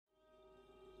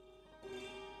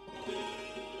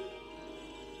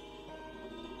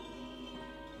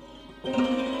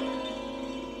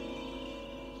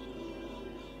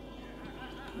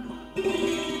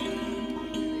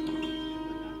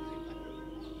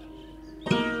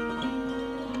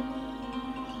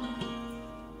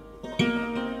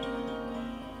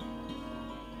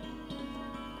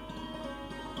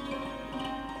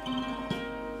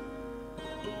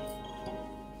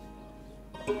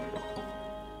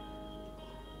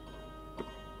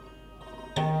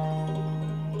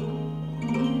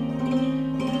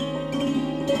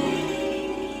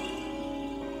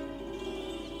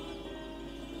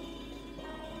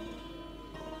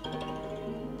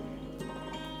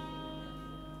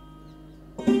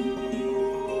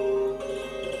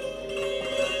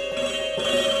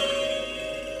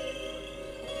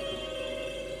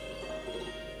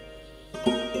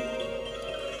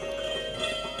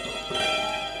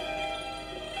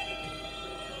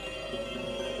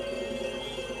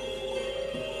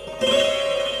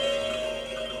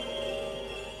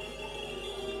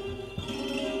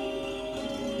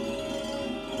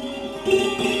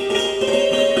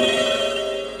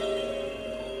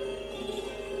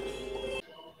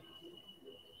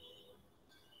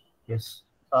Yes.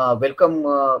 Welcome,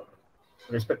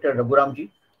 respected Raghuram ji.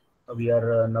 We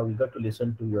are now eager to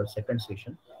listen to your second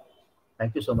session.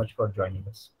 Thank you so much for joining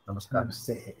us. Namaskar.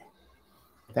 Namaste.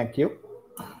 Thank you.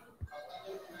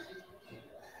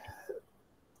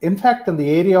 In fact, in the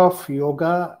area of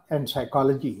yoga and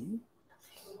psychology,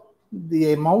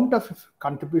 the amount of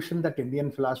contribution that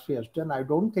Indian philosophy has done, I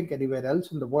don't think anywhere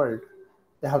else in the world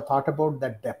they have thought about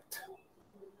that depth.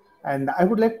 And I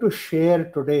would like to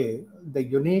share today the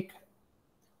unique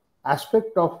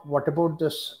aspect of what about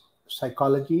this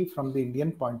psychology from the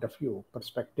Indian point of view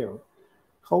perspective,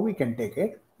 how we can take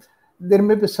it. There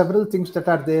may be several things that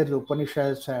are there, the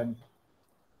Upanishads and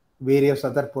various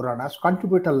other Puranas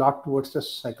contribute a lot towards the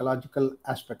psychological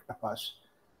aspect of us.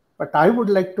 But I would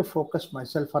like to focus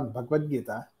myself on Bhagavad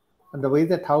Gita and the way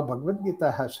that how Bhagavad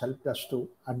Gita has helped us to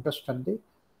understand the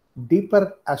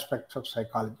deeper aspects of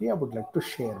psychology. I would like to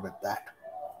share with that.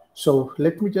 So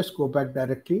let me just go back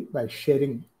directly by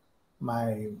sharing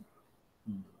my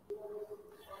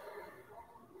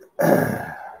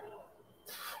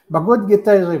Bhagavad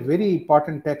Gita is a very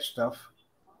important text of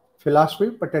philosophy,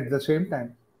 but at the same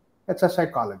time, it's a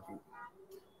psychology.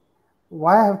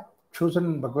 Why I have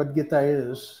chosen Bhagavad Gita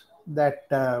is that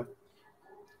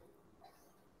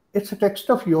it's a text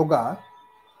of yoga,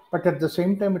 but at the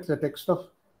same time, it's a text of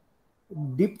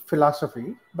deep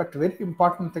philosophy. But very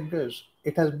important thing is,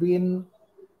 it has been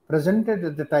presented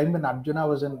at the time when Arjuna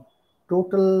was in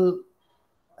total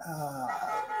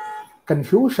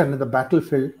confusion in the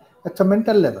battlefield at a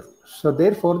mental level. So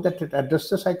therefore, that it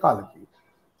addresses psychology.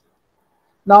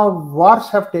 Now, wars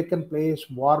have taken place.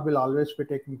 War will always be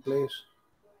taking place.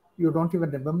 You don't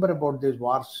even remember about these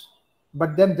wars.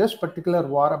 But then this particular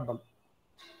war of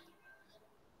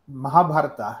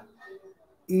Mahabharata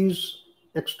is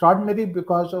extraordinary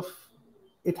because of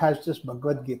it has this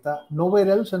Bhagavad Gita. Nowhere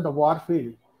else in the war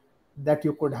field that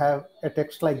you could have a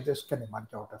text like this can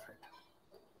emerge out of it.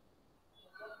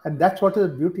 And that's what is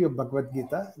the beauty of Bhagavad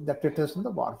Gita, that it is in the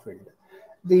war field.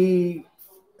 The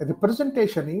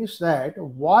representation is that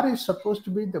war is supposed to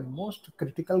be the most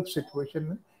critical situation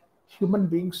in human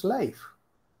being's life.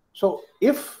 So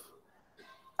if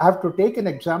I have to take an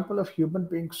example of human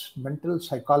beings' mental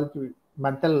psychology,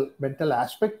 mental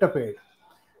aspect of it,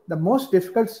 the most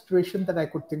difficult situation that I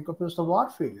could think of is the war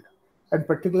field. And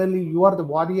particularly you are the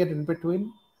warrior in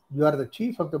between, you are the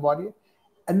chief of the warrior,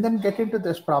 and then get into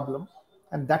this problem.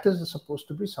 And that is supposed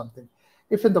to be something.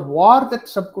 If in the war that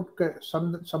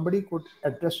somebody could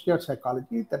address your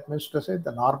psychology, that means to say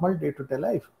the normal day-to-day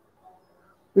life,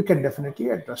 we can definitely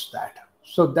address that.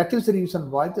 So that is the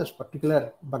reason why this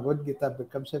particular Bhagavad Gita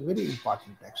becomes a very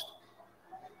important text.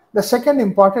 The second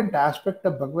important aspect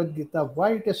of Bhagavad Gita,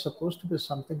 why it is supposed to be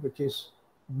something which is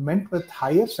meant with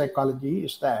higher psychology,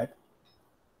 is that,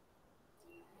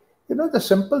 the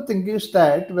simple thing is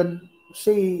that when,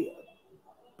 say,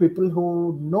 people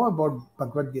who know about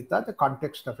Bhagavad Gita, the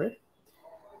context of it,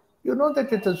 you know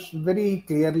that it is very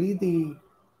clearly the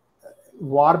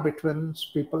war between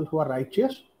people who are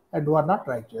righteous and who are not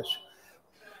righteous.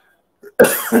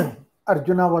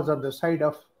 Arjuna was on the side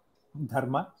of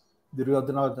Dharma,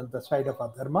 Duryodhana was on the side of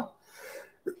Adharma.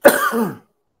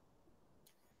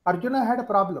 Arjuna had a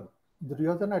problem.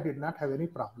 Duryodhana did not have any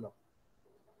problem.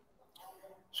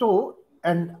 So,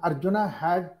 and Arjuna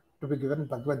had to be given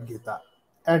Bhagavad Gita.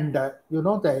 And the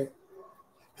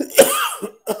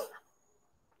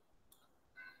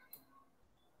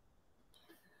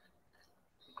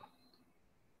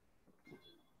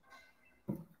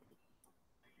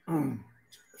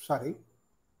sorry.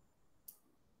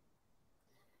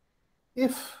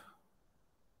 If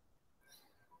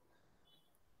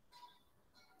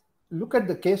look at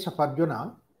the case of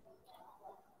Arjuna,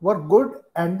 were good,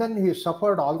 and then he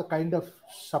suffered all the kind of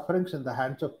sufferings in the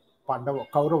hands of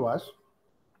Kauravas,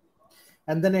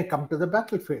 and then he come to the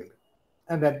battlefield.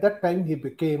 And at that time he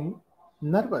became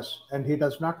nervous and he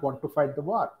does not want to fight the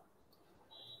war.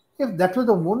 If that was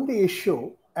the only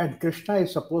issue and Krishna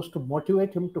is supposed to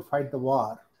motivate him to fight the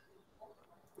war,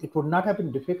 it would not have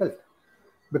been difficult,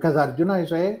 because Arjuna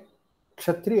is a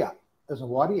Kshatriya, is a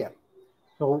warrior.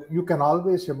 So you can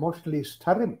always emotionally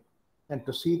stir him and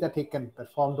to see that he can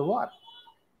perform the war.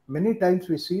 Many times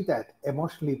we see that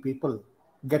emotionally people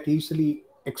get easily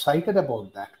excited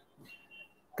about that.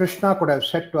 Krishna could have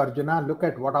said to Arjuna, look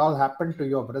at what all happened to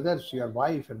your brothers, your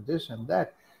wife, and this and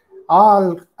that.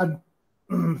 All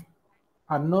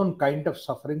unknown kind of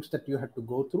sufferings that you had to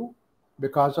go through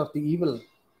because of the evil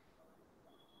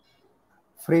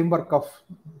framework of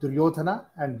Duryodhana,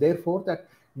 and therefore that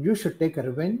you should take a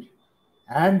revenge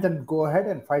and then go ahead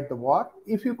and fight the war.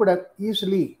 If you could have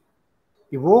easily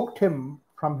evoked him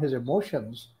from his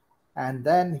emotions, and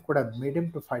then he could have made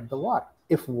him to fight the war.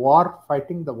 If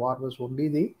fighting the war was only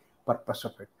the purpose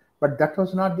of it. But that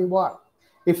was not the war.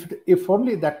 If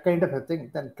only that kind of a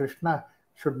thing, then Krishna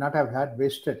should not have had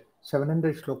wasted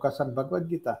 700 shlokas on Bhagavad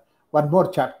Gita. One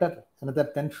more chapter, another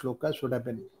 10 shlokas would have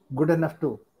been good enough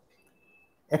to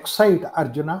excite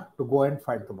Arjuna to go and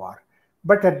fight the war.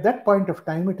 But at that point of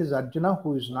time, it is Arjuna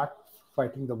who is not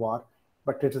fighting the war,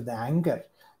 but it is the anger,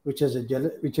 which is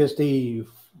the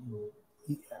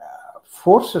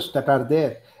forces that are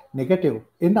there, negative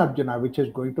in Arjuna, which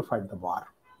is going to fight the war.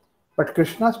 But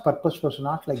Krishna's purpose was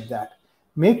not like that.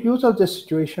 Make use of this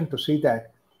situation to see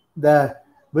that the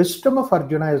wisdom of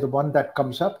Arjuna is the one that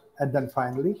comes up, and then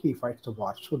finally he fights the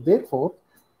war. So therefore,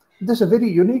 this is a very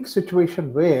unique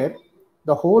situation where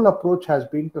the whole approach has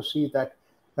been to see that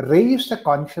raise the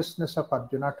consciousness of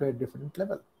Arjuna to a different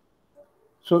level.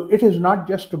 So it is not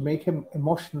just to make him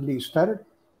emotionally stirred,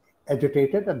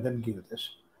 agitated, and then give this.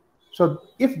 So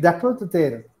if that was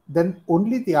there, then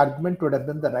only the argument would have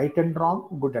been the right and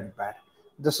wrong, good and bad.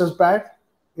 This is bad.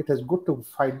 It is good to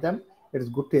fight them. It is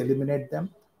good to eliminate them.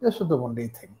 This is the only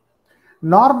thing.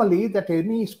 Normally, that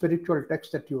any spiritual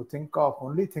text that you think of,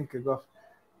 only thinking of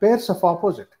pairs of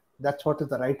opposite. That's what is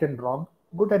the right and wrong,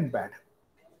 good and bad.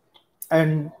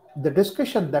 And the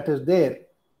discussion that is there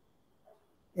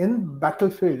in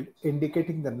battlefield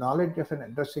indicating the knowledge of and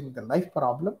addressing the life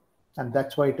problem, and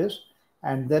that's why it is.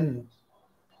 And then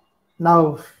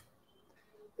now,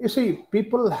 you see,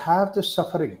 people have this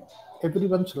suffering.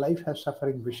 Everyone's life has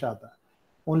suffering, Vishada.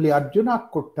 Only Arjuna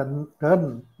could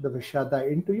turn the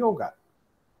Vishada into yoga.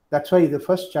 That's why the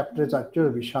first chapter is Arjuna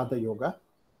Vishada Yoga.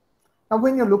 Now,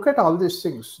 when you look at all these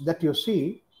things, that you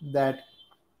see that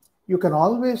you can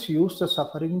always use the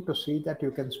suffering to see that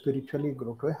you can spiritually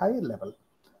grow to a higher level.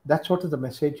 That's what the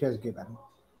message has given.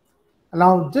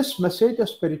 Now, this message of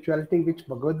spirituality which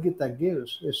Bhagavad Gita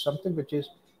gives is something which is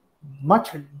much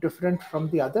different from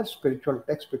the other spiritual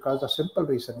texts, because the simple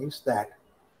reason is that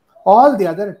all the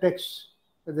other texts,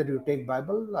 whether you take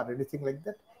Bible or anything like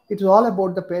that, it is all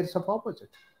about the pairs of opposite.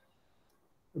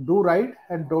 Do right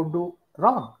and don't do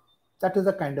wrong. That is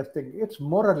the kind of thing. It's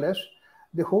more or less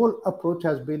the whole approach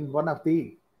has been one of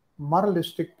the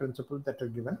moralistic principles that are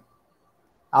given,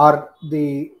 or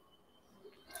the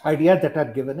idea that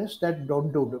are given is that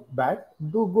don't do bad,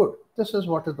 do good. This is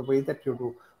what is the way that you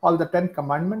do. All the 10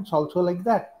 commandments also like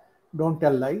that. Don't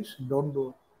tell lies, don't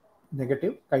do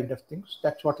negative kind of things.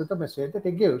 That's what is the message that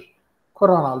he gives.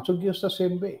 Quran also gives the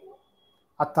same way.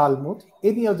 A Talmud,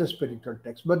 any of the spiritual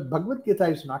texts. But Bhagavad Gita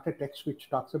is not a text which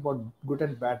talks about good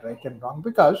and bad, right and wrong,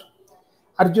 because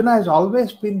Arjuna has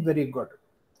always been very good.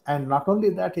 And not only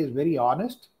that, he is very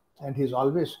honest, and he's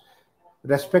always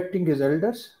respecting his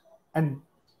elders. And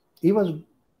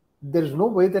there is no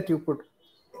way that you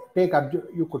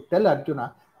could tell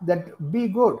Arjuna that be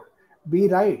good, be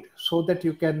right, so that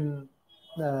you can,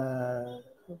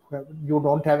 you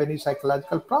don't have any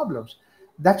psychological problems.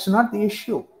 That's not the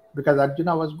issue, because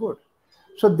Arjuna was good.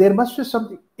 So there must be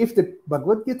something. If the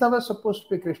Bhagavad Gita was supposed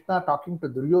to be Krishna talking to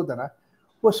Duryodhana,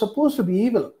 who was supposed to be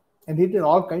evil, and he did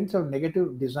all kinds of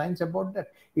negative designs about that.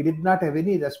 He did not have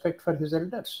any respect for his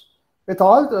elders. With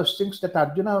all those things that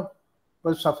Arjuna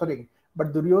was suffering,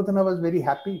 but Duryodhana was very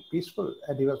happy, peaceful,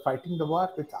 and he was fighting the war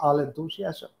with all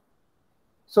enthusiasm.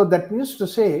 So that means to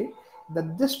say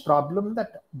that this problem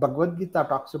that Bhagavad Gita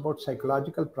talks about,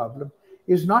 psychological problem,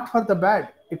 is not for the bad,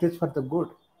 it is for the good.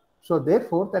 So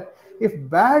therefore, that if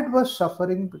bad was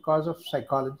suffering because of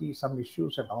psychology, some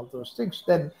issues and all those things,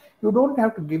 then you don't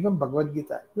have to give him Bhagavad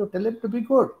Gita. You tell him to be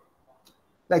good.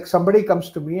 Like somebody comes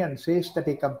to me and says that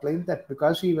he complained that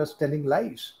because he was telling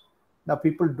lies, now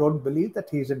people don't believe that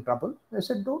he is in trouble. I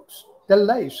said, don't tell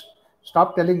lies.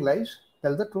 Stop telling lies.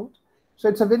 Tell the truth. So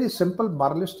it's a very simple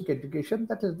moralistic education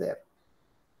that is there.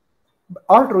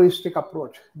 Altruistic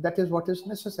approach, that is what is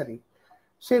necessary.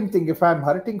 Same thing, if I'm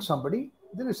hurting somebody,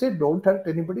 then I say don't hurt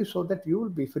anybody so that you will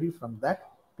be free from that.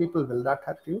 People will not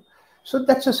hurt you. So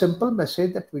that's a simple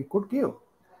message that we could give.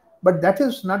 But that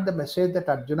is not the message that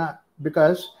Arjuna,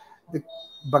 because the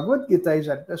Bhagavad Gita is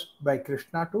addressed by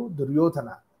Krishna to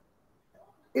Duryodhana.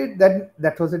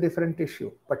 That was a different issue.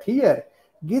 But here,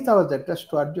 Gita was addressed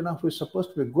to Arjuna, who is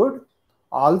supposed to be good,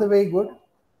 all the way good,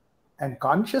 and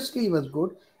consciously he was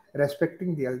good,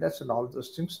 respecting the elders and all those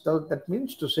things. So that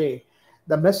means to say,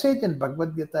 the message in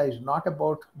Bhagavad Gita is not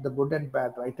about the good and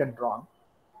bad, right and wrong.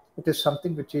 It is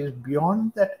something which is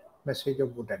beyond that message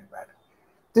of good and bad.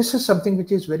 This is something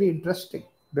which is very interesting,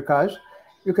 because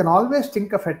you can always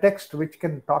think of a text which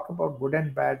can talk about good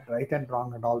and bad, right and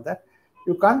wrong and all that.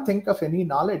 You can't think of any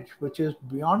knowledge which is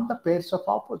beyond the pairs of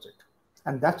opposite.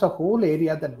 And that's a whole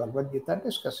area that Bhagavad Gita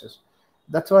discusses.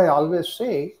 That's why I always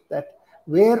say that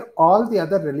where all the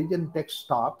other religion texts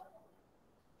stop,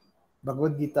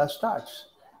 Bhagavad Gita starts.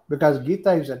 Because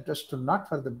Gita is addressed to not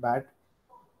for the bad.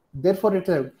 Therefore, it's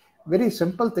a very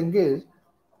simple thing is,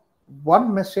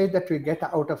 one message that we get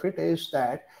out of it is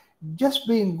that just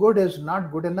being good is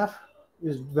not good enough,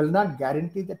 will not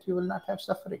guarantee that you will not have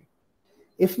suffering.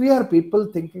 If we are people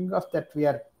thinking of that we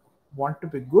are want to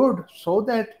be good so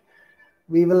that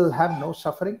we will have no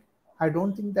suffering, I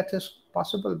don't think that is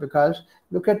possible, because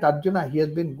look at Arjuna, he has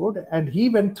been good and he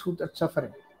went through that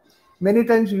suffering. Many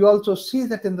times you also see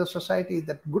that in the society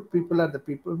that good people are the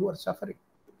people who are suffering.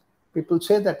 People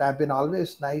say that I've been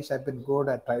always nice, I've been good,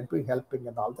 I tried to be helping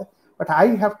and all that, but I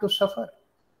have to suffer.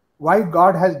 Why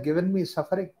God has given me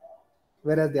suffering?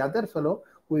 Whereas the other fellow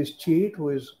who is cheat, who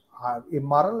is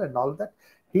immoral and all that,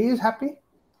 he is happy.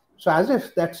 So as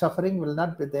if that suffering will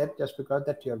not be there just because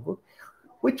that you're good,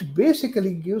 which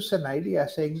basically gives an idea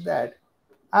saying that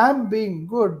I'm being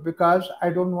good because I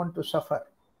don't want to suffer.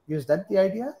 Is that the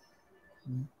idea?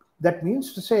 That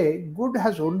means to say good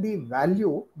has only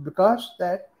value because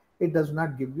that it does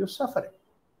not give you suffering.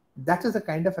 That is the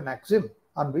kind of an axiom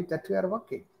on which that we are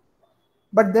working.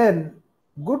 But then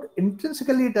good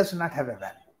intrinsically does not have a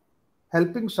value.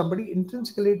 Helping somebody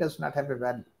intrinsically does not have a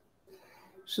value.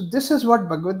 So this is what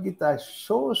Bhagavad Gita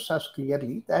shows us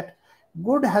clearly, that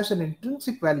good has an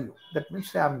intrinsic value. That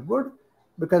means I'm good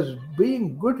because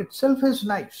being good itself is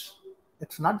nice.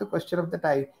 It's not the question of that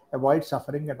I avoid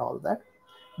suffering and all that.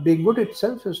 Being good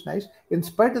itself is nice, in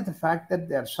spite of the fact that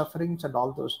there are sufferings and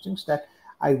all those things, that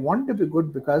I want to be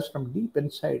good because from deep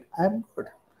inside I am good.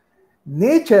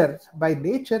 Nature, by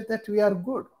nature, that we are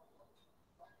good.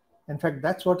 In fact,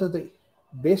 that's what is the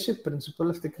basic principle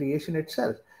of the creation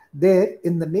itself. There,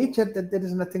 in the nature, that there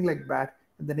is nothing like bad.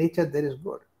 In the nature, there is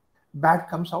good. Bad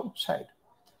comes outside.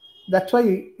 That's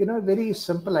why, a very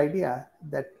simple idea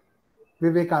that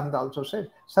Vivekananda also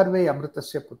said, Sarve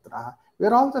Amritasya Putra. We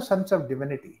are all the sons of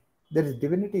divinity. There is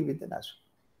divinity within us.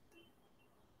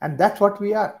 And that's what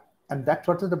we are. And that's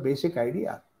what is the basic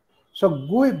idea. So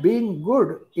being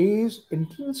good is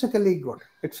intrinsically good.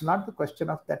 It's not the question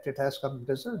of that it has come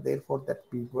result, therefore that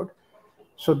be good.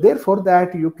 So therefore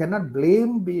that you cannot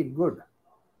blame being good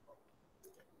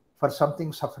for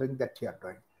something suffering that you are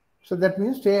doing. So that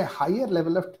means a higher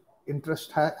level of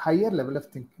interest, higher level of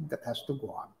thinking that has to go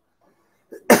on.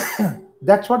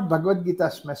 That's what Bhagavad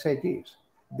Gita's message is.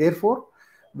 Therefore,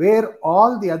 where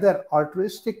all the other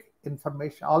altruistic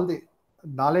information, all the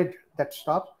knowledge that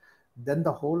stops, then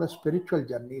the whole spiritual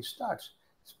journey starts.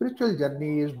 Spiritual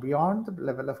journey is beyond the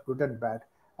level of good and bad,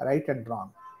 right and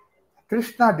wrong.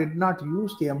 Krishna did not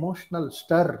use the emotional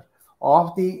stir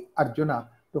of the Arjuna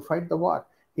to fight the war.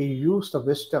 He used the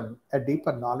wisdom, a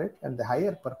deeper knowledge, and the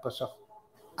higher purpose of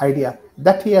idea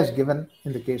that he has given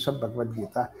in the case of Bhagavad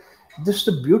Gita. This is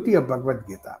the beauty of Bhagavad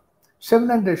Gita.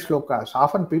 700 shlokas.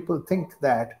 Often people think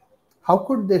that how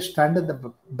could they stand in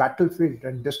the battlefield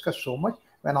and discuss so much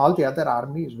when all the other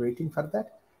army is waiting for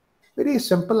that? Very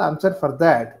simple answer for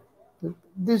that.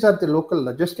 These are the local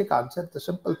logistic answer. The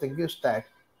simple thing is that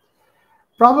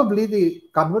probably the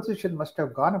conversation must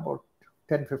have gone about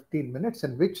 10-15 minutes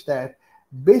in which that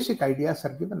basic ideas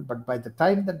are given. But by the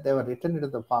time that they were written into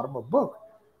the form of book,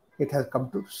 it has come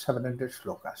to 700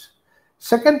 shlokas.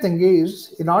 Second thing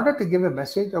is, in order to give a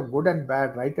message of good and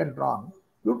bad, right and wrong,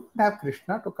 you don't have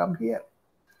Krishna to come here.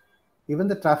 Even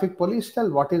the traffic police tell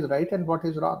what is right and what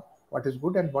is wrong, what is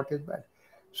good and what is bad.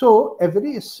 So a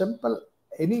very simple,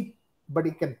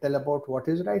 anybody can tell about what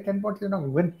is right and what is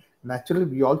wrong. When naturally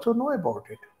we also know about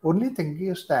it. Only thing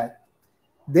is that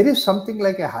there is something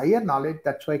like a higher knowledge.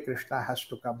 That's why Krishna has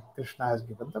to come. Krishna has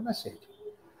given the message.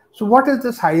 So what is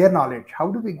this higher knowledge?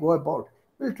 How do we go about?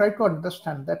 We'll try to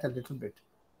understand that a little bit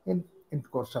in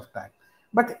course of time.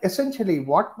 But essentially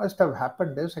what must have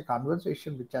happened is a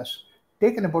conversation which has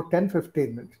taken about 10-15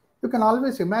 minutes. You can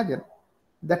always imagine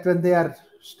that when they are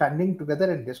standing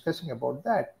together and discussing about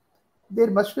that, there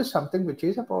must be something which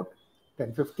is about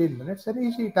 10-15 minutes, an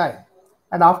easy time.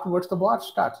 And afterwards the war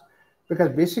starts. Because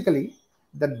basically,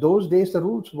 that those days the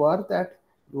rules were that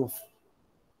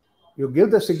you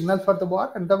give the signal for the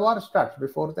war and the war starts.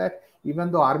 Before that,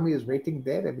 even though army is waiting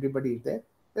there, everybody is there,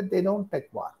 that they don't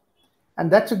take war.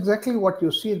 And that's exactly what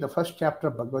you see in the first chapter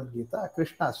of Bhagavad Gita.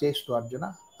 Krishna says to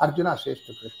Arjuna, Arjuna says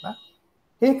to Krishna,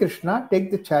 hey Krishna, take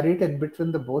the chariot in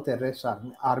between the both arrays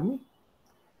army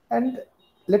and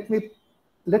let me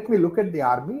look at the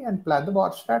army and plan the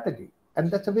war strategy. And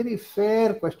that's a very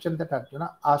fair question that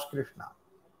Arjuna asked Krishna.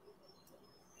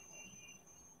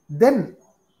 Then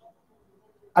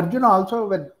Arjuna also,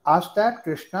 when asked that,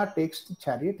 Krishna takes the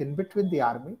chariot in between the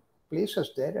army,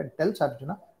 places there and tells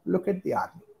Arjuna, Look at the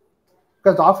army.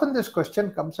 Because often this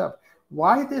question comes up,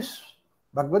 why this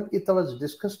Bhagavad Gita was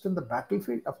discussed in the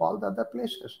battlefield of all the other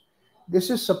places? This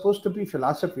is supposed to be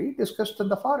philosophy discussed in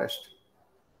the forest,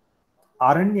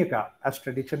 Aranyaka, as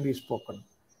traditionally spoken.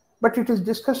 But it is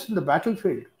discussed in the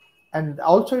battlefield. And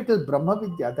also it is Brahma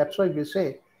Vidya. That's why we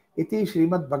say, Iti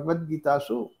Srimad Bhagavad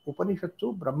Gita-su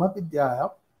Upanishatsu Brahma Vidya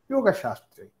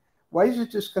Yogashree. Why is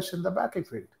it discussed in the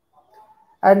battlefield?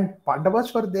 And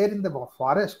Pandavas were there in the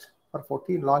forest for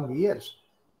 14 long years,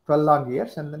 12 long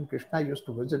years, and then Krishna used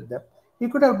to visit them. He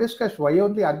could have discussed why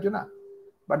only Arjuna,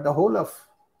 but the whole of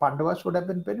Pandavas would have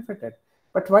been benefited.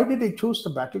 But why did he choose the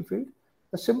battlefield?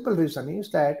 The simple reason is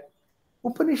that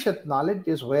Upanishad knowledge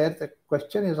is where the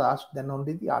question is asked, then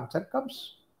only the answer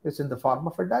comes. It's in the form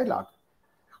of a dialogue.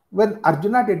 When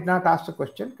Arjuna did not ask the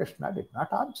question, Krishna did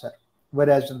not answer.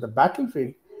 Whereas in the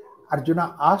battlefield,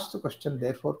 Arjuna asked the question,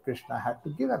 therefore Krishna had to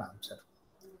give an answer.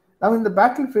 Now in the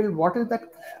battlefield, what is that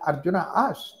Arjuna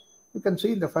asked? You can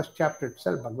see in the first chapter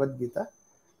itself, Bhagavad Gita,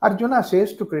 Arjuna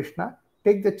says to Krishna,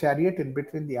 take the chariot in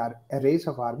between the arrays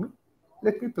of army,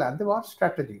 let me plan the war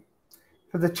strategy.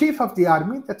 So the chief of the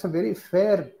army, that's a very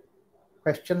fair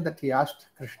question that he asked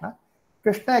Krishna.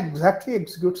 Krishna exactly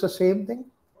executes the same thing,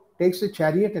 takes the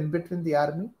chariot in between the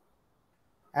army,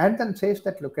 and then says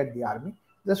that look at the army.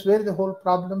 That's where the whole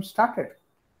problem started.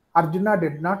 Arjuna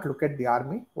did not look at the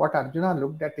army. What Arjuna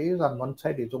looked at is on one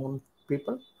side his own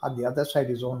people, on the other side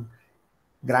his own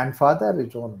grandfather,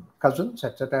 his own cousins,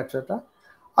 etc., etc.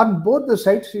 On both the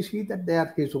sides, you see that they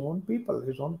are his own people,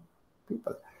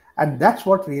 And that's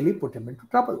what really put him into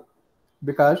trouble.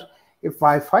 Because if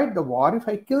I fight the war, if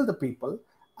I kill the people,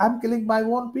 I'm killing my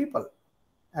own people.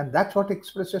 And that's what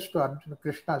expresses to Arjuna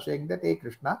Krishna, saying that, hey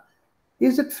Krishna,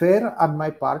 is it fair on my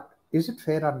part? Is it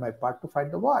fair on my part to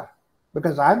fight the war?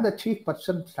 Because I'm the chief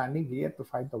person standing here to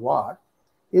fight the war.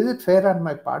 Is it fair on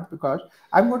my part? Because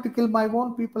I'm going to kill my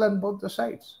own people on both the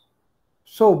sides.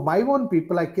 So my own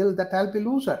people I kill, that I'll be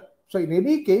loser. So in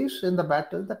any case in the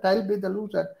battle, that I'll be the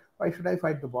loser. Why should I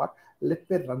fight the war? Let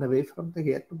me run away from the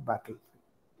here to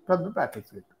from the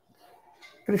battlefield.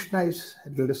 Krishna is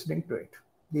listening to it.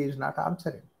 He is not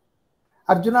answering.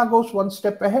 Arjuna goes one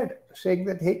step ahead, saying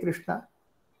that, hey Krishna,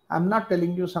 I'm not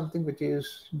telling you something which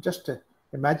is just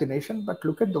imagination, but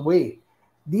look at the way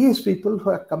these people who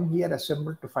have come here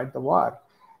assembled to fight the war,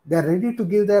 they're ready to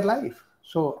give their life.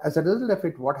 So as a result of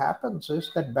it, what happens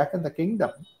is that back in the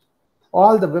kingdom,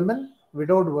 all the women,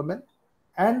 widowed women,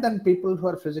 and then people who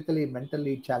are physically,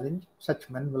 mentally challenged, such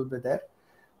men will be there.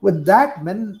 With that,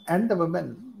 men and the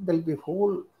women, there will be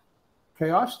whole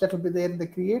chaos that will be there in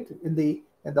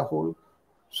the whole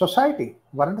society.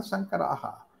 Varna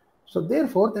Sankaraha. So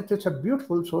therefore, that is a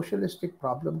beautiful socialistic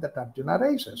problem that Arjuna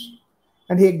raises.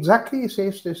 And he exactly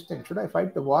says this thing, should I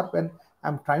fight the war when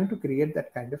I'm trying to create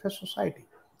that kind of a society?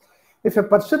 If a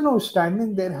person who is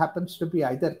standing there happens to be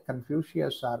either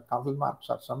Confucius or Karl Marx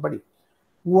or somebody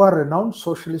who are renowned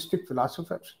socialistic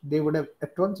philosophers, they would have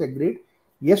at once agreed,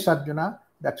 yes, Arjuna,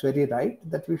 that's very right,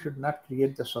 that we should not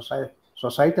create the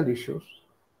societal issues.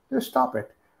 To stop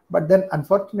it. But then,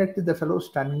 unfortunately, the fellow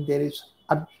standing there is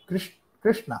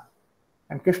Krishna.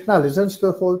 And Krishna listens to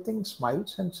the whole thing,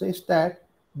 smiles, and says that,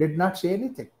 did not say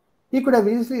anything. He could have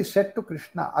easily said to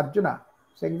Arjuna,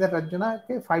 saying that, Arjuna,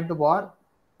 okay, fight the war.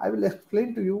 I will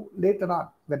explain to you later on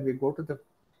when we go to the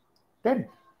tent.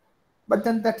 But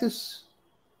then that is,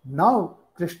 now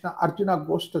Arjuna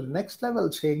goes to the next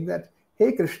level, saying that,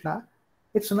 hey Krishna,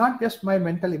 it's not just my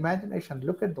mental imagination.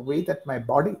 Look at the way that my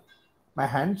body, my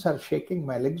hands are shaking,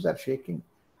 my legs are shaking.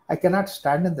 I cannot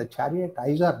stand in the chariot,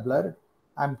 eyes are blurred,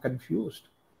 I'm confused.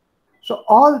 So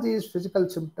all these physical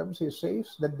symptoms, he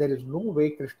says that there is no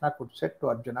way Krishna could say to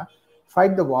Arjuna,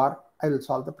 fight the war, I will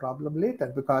solve the problem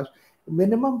later, because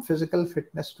minimum physical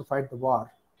fitness to fight the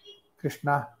war,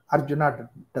 Arjuna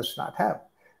does not have.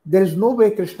 There is no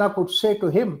way Krishna could say to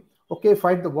him, okay,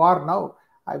 fight the war now,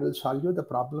 I will solve you the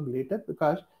problem later,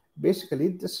 because basically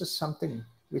this is something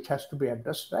which has to be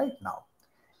addressed right now.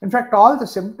 In fact, all the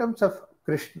symptoms of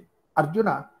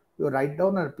Arjuna, you write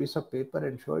down on a piece of paper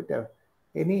and show it to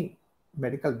any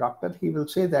medical doctor, he will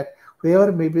say that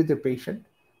whoever may be the patient,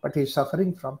 but he is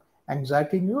suffering from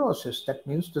anxiety neurosis. That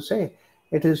means to say,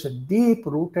 it is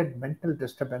deep-rooted mental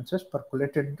disturbances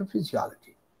percolated into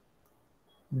physiology.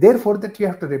 Therefore, that you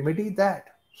have to remedy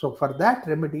that. So for that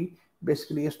remedy,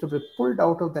 basically is to be pulled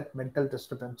out of that mental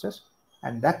disturbances.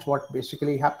 And that's what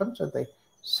basically happens at the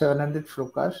 700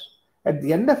 shlokas. At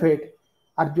the end of it,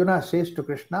 Arjuna says to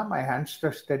Krishna, my hands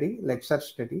are steady, legs are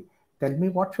steady. Tell me,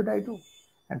 what should I do?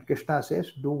 And Krishna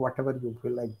says, do whatever you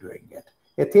feel like doing it.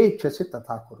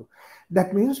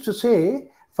 That means to say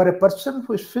For a person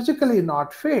who is physically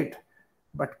not fit,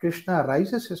 but Krishna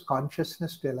raises his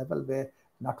consciousness to a level where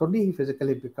not only he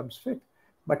physically becomes fit,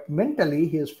 but mentally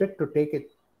he is fit to take a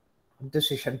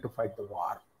decision to fight the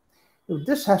war. If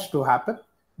this has to happen,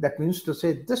 that means to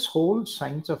say this whole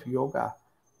science of yoga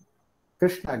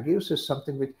Krishna gives is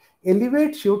something which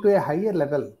elevates you to a higher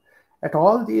level at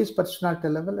all these personality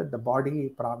level, at the body,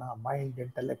 prana, mind,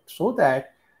 intellect, so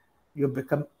that you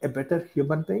become a better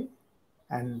human being.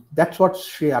 And that's what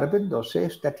Sri Aurobindo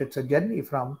says, that it's a journey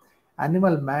from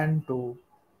animal man to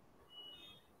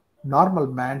normal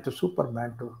man to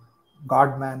superman to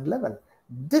God man level.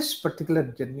 This particular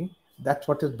journey, that's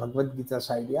what is Bhagavad Gita's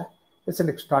idea. It's an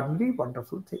extraordinary,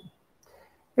 wonderful thing.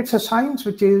 It's a science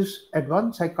which is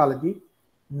advanced psychology,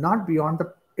 not beyond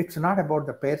the, it's not about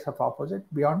the pairs of opposite,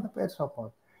 beyond the pairs of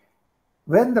opposite.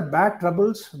 When the bad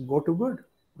troubles, go to good.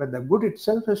 When the good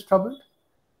itself is troubled,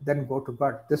 then go to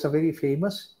God. This is a very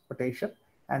famous quotation,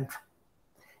 and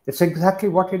it's exactly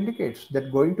what indicates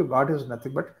that going to God is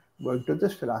nothing but going to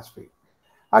this philosophy.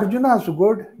 Arjuna is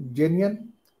good,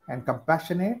 genuine, and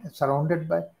compassionate, surrounded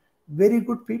by very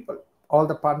good people. All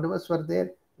the Pandavas were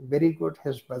there, very good,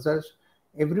 his brothers,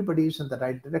 everybody is in the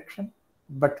right direction.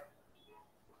 But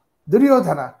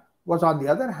Duryodhana was, on the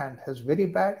other hand, is very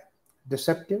bad,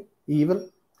 deceptive, evil,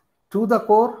 to the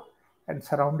core, and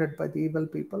surrounded by the evil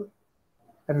people.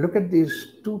 And look at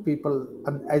these two people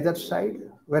on either side,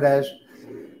 whereas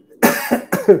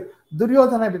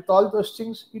Duryodhana, with all those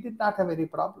things, he did not have any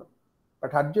problem.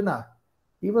 But Arjuna,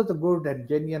 he was the good and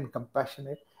genuine,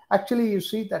 compassionate. Actually, you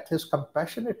see that his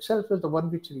compassion itself is the one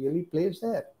which really plays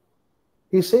there.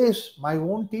 He says, my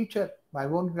own teacher, my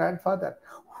own grandfather,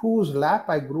 whose lap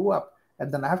I grew up,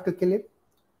 and then I have to kill him.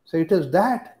 So it is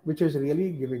that which is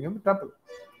really giving him trouble.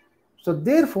 So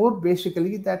therefore,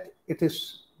 basically, that it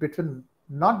is between,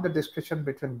 not the discussion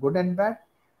between good and bad,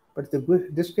 but the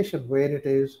good discussion where it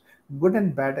is good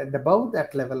and bad, and above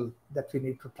that level that we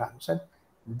need to transcend.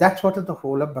 That's what is the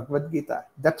whole of Bhagavad Gita.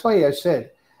 That's why I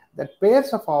said that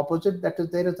pairs of opposite, that is,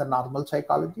 there is the normal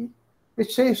psychology,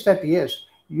 which says that yes,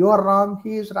 you are wrong,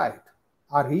 he is right,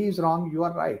 or he is wrong, you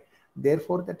are right.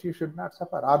 Therefore, that you should not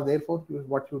suffer, or therefore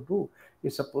what you do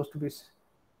is supposed to be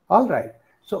all right.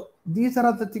 So these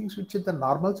are the things which the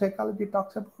normal psychology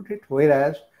talks about it,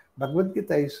 whereas Bhagavad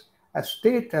Gita is a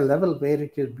state, a level where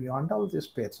it is beyond all these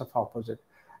pairs of opposite.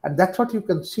 And that's what you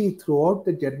can see throughout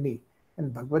the journey in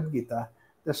Bhagavad Gita,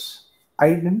 this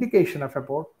indication of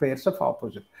about pairs of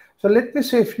opposite. So let me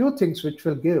say a few things which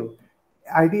will give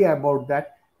idea about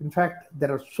that. In fact,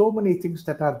 there are so many things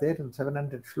that are there in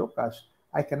 700 shlokas.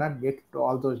 I cannot get to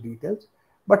all those details.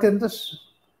 But in this,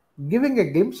 giving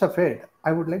a glimpse of it,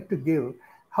 I would like to give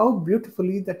how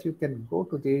beautifully that you can go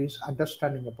to this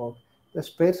understanding about the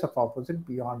pairs of opposite.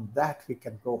 Beyond that, we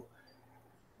can go.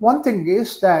 One thing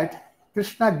is that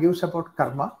Krishna gives about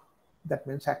karma, that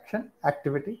means action,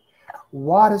 activity.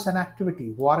 War is an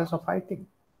activity, war is a fighting.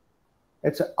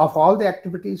 It's of all the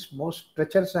activities, most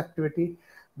treacherous activity,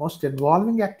 most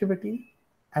involving activity,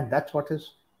 and that's what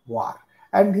is war.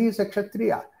 And he is a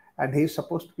Kshatriya, and he is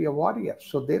supposed to be a warrior.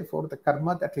 So therefore, the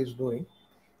karma that he is doing,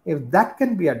 if that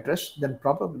can be addressed, then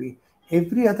probably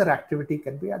every other activity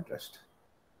can be addressed.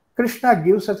 Krishna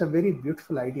gives us a very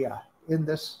beautiful idea in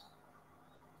this.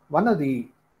 One of the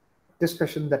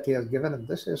discussion that he has given in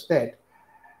this is that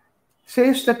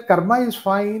says that karma is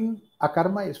fine,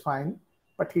 akarma is fine,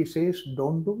 but he says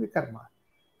don't do vikarma.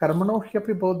 Karmano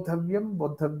hyapi bodhavyam,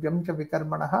 bodhavyam cha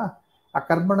vikarmanaha,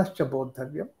 akarmanascha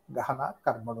bodhavyam, gahana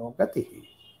karmano gatihi.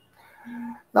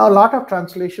 Now, a lot of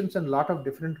translations and a lot of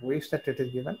different ways that it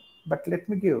is given, but let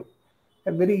me give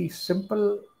a very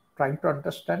simple trying to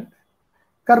understand.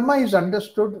 Karma is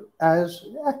understood as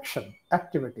action,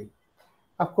 activity.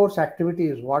 Of course, activity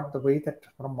is what the way that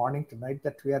from morning to night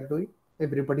that we are doing.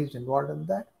 Everybody is involved in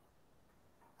that.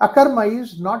 Akarma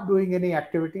is not doing any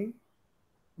activity.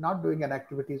 Not doing an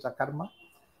activity is akarma.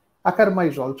 Akarma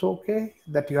is also okay,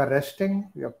 that you are resting,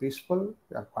 you are peaceful,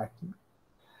 you are quiet.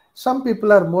 Some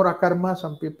people are more akarma,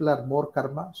 some people are more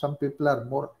karma, some people are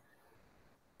more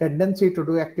tendency to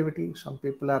do activity, some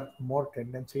people are more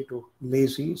tendency to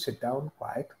lazy, sit down,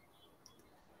 quiet.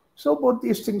 So both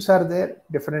these things are there,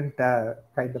 different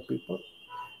kind of people.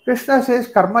 Krishna says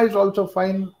karma is also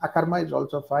fine, akarma is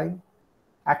also fine,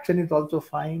 action is also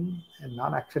fine, and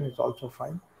non-action is also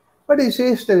fine. But he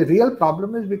says the real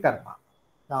problem is vikarma.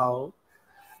 Now,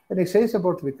 when he says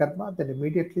about vikarma, then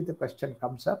immediately the question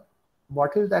comes up,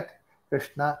 what is that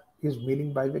Krishna is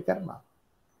meaning by vikarma?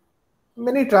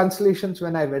 Many translations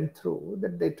when I went through,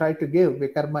 that they try to give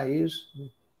vikarma is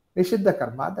nishiddha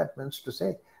karma, that means to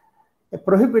say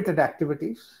prohibited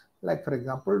activities, like for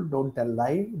example, don't tell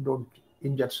lie, don't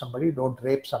injure somebody, don't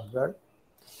rape some girl,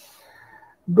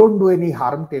 don't do any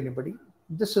harm to anybody.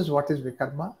 This is what is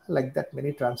Vikarma, like that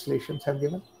many translations have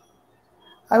given.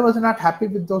 I was not happy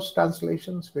with those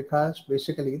translations because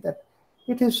basically that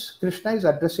it is Krishna is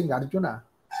addressing Arjuna,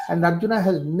 and Arjuna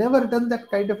has never done that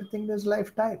kind of a thing in his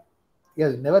lifetime. He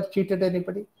has never cheated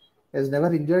anybody, he has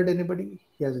never injured anybody,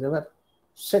 he has never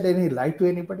said any lie to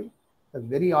anybody. He was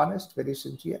very honest, very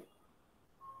sincere.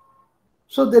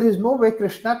 So there is no way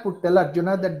Krishna could tell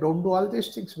Arjuna that don't do all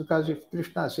these things, because if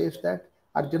Krishna says that,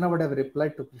 Arjuna would have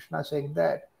replied to Krishna saying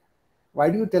that, why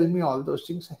do you tell me all those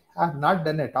things? I have not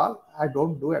done at all. I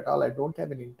don't do at all. I don't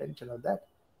have any intention of that.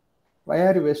 Why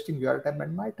are you wasting your time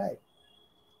and my time?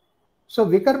 So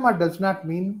Vikarma does not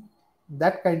mean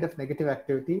that kind of negative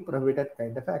activity, prohibited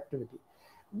kind of activity.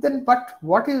 Then, but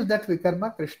what is that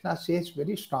Vikarma? Krishna says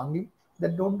very strongly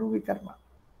that don't do Vikarma.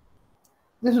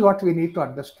 This is what we need to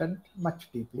understand much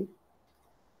deeply.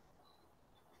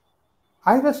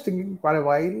 I was thinking for a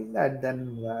while, and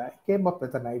then I came up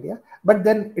with an idea. But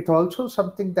then it also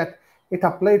something that it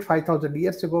applied 5,000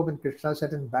 years ago when Krishna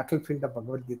said in battlefield of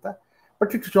Bhagavad Gita.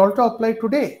 But it is also applied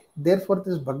today. Therefore,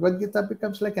 this Bhagavad Gita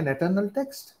becomes like an eternal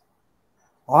text.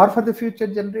 Or for the future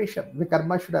generation,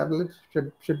 Vikarma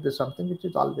should be something which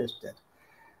is always there.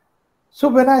 So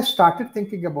when I started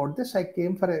thinking about this, I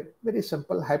came for a very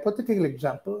simple hypothetical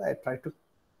example. I tried to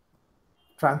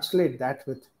translate that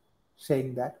with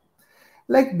saying that,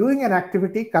 like doing an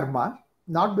activity, karma,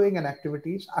 not doing an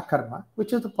activity is akarma,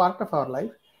 which is the part of our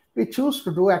life. We choose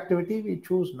to do activity, we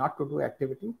choose not to do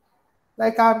activity.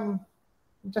 Like I'm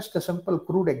just a simple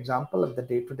crude example of the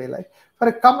day-to-day life. For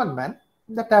a common man,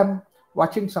 that I'm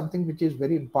watching something which is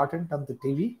very important on the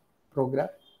TV program,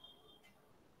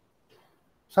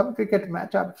 some cricket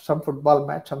match or some football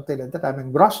match, something like that. I'm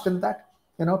engrossed in that,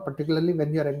 particularly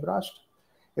when you're engrossed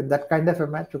in that kind of a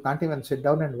match, you can't even sit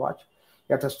down and watch.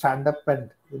 You have to stand up and,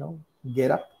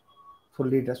 gear up,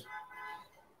 fully dressed.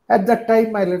 At that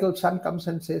time, my little son comes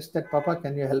and says that, Papa,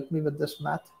 can you help me with this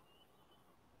math?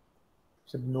 I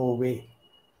said, no way.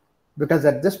 Because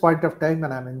at this point of time,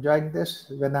 when I'm enjoying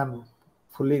this, when I'm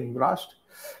fully engrossed,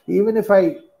 even if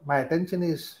my attention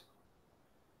is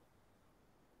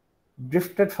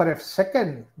drifted for a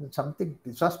second, something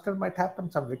disaster might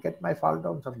happen, some wicket might fall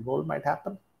down, some goal might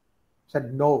happen. I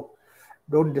said, no,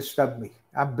 don't disturb me.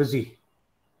 I'm busy.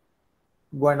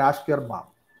 Go and ask your mom.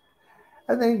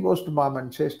 And then he goes to mom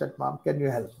and says that, Mom, can you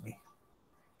help me?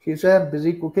 She says, I'm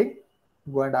busy cooking.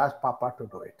 Go and ask Papa to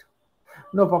do it.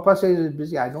 No, Papa says he's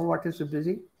busy. I know what is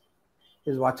busy.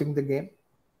 He's watching the game.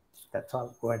 That's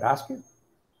all. Go and ask him.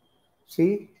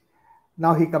 See,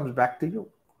 now he comes back to you.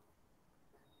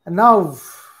 And now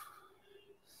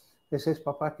he says,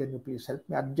 Papa, can you please help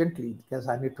me urgently because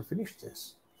I need to finish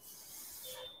this.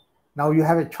 Now you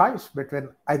have a choice between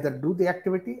either do the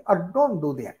activity or don't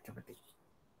do the activity.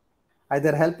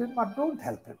 Either help him or don't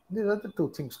help him. These are the two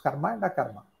things, karma and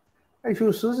akarma. If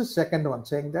you choose the second one,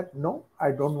 saying that, no,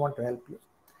 I don't want to help you.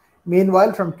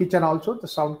 Meanwhile, from kitchen also, the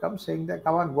sound comes saying that,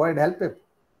 come on, go and help him.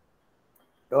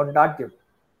 Don't dodge him.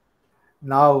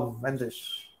 Now, when this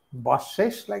boss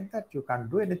says like that, you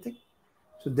can't do anything.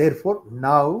 So therefore,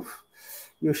 now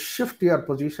you shift your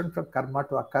position from karma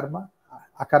to akarma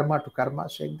to karma,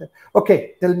 saying that,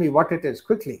 okay, tell me what it is,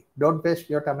 quickly. Don't waste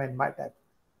your time and my time.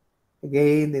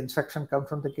 Again, the instruction comes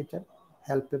from the kitchen.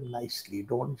 Help him nicely.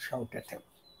 Don't shout at him.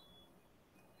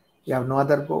 You have no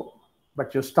other go,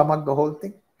 but you stomach the whole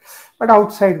thing. But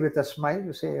outside with a smile,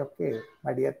 you say, okay,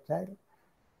 my dear child,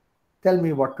 tell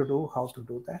me what to do, how to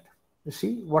do that. You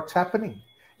see what's happening.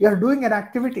 You are doing an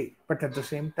activity, but at the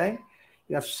same time,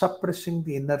 you are suppressing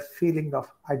the inner feeling of,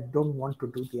 I don't want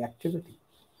to do the activity.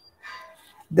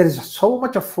 There is so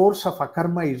much of force of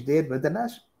akarma is there within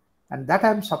us, and that I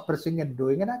am suppressing and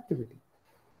doing an activity.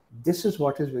 This is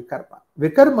what is vikarma.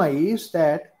 Vikarma is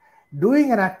that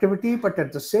doing an activity, but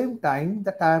at the same time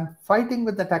that I am fighting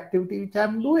with that activity which I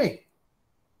am doing.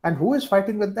 And who is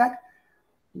fighting with that?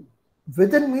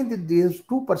 Within me, these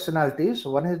two personalities.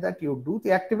 One is that you do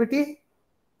the activity,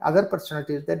 other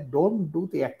personality is that don't do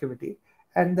the activity.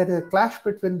 And there is a clash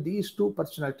between these two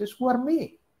personalities who are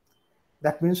me.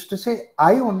 That means to say,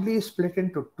 I only split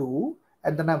into two,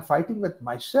 and then I'm fighting with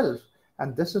myself,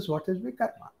 and this is what is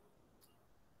vikarma.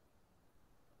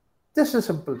 This is a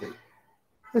simple way.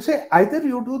 You say, either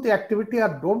you do the activity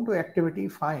or don't do activity,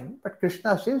 fine. But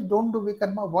Krishna says, don't do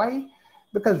vikarma. Why?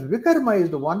 Because vikarma is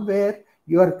the one where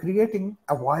you are creating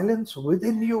a violence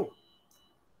within you.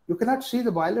 You cannot see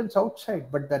the violence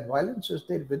outside, but that violence is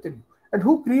there within you. And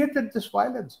who created this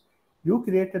violence? You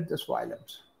created this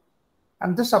violence.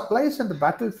 And this applies in the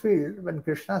battlefield when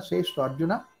Krishna says to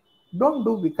Arjuna Don't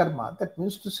do vikarma. That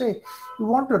means to say, you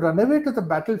want to run away to the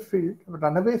battlefield,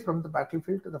 run away from the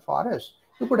battlefield to the forest.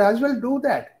 You could as well do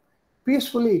that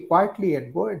peacefully, quietly,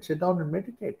 and go and sit down and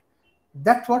meditate.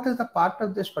 That's what is the part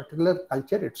of this particular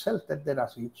culture itself, that there are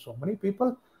so many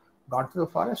people gone to the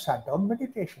forest, sat down,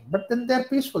 meditation. But then they're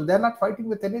peaceful, they're not fighting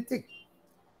with anything.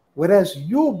 Whereas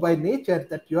you, by nature,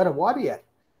 that you are a warrior,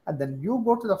 and then you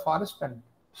go to the forest and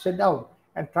sit down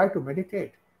and try to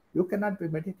meditate. You cannot be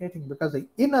meditating because the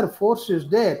inner force is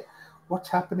there. What's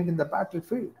happening in the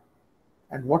battlefield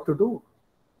and what to do.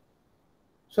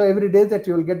 So every day that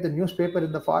you will get the newspaper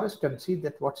in the forest and see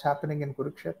that what's happening in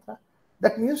Kurukshetra,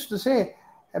 that means to say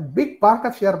a big part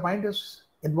of your mind is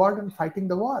involved in fighting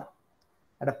the war.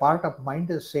 And a part of mind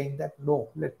is saying that, no,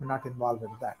 let me not involve in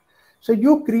that. So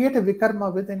you create a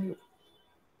vikarma within you.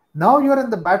 Now you're in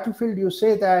the battlefield, you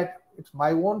say that it's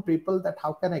my own people, that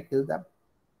how can I kill them?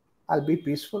 I'll be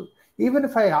peaceful. Even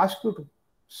if I ask you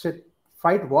to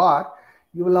fight war,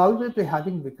 you will always be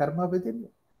having vikarma within you.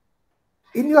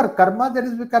 In your karma, there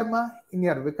is vikarma. In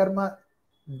your vikarma,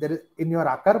 in your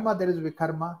akarma, there is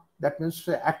vikarma. That means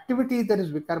activity, there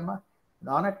is vikarma.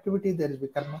 Non-activity, there is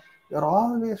vikarma. You're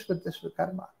always with this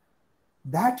vikarma.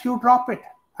 That you drop it.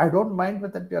 I don't mind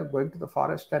whether you are going to the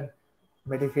forest and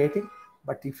meditating,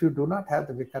 but if you do not have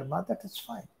the vikarma, that is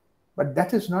fine. But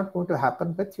that is not going to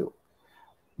happen with you.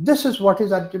 This is what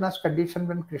is Arjuna's condition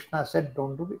when Krishna said,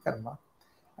 don't do vikarma.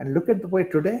 And look at the way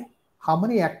today, how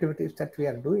many activities that we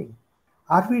are doing.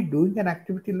 Are we doing an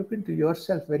activity? Look into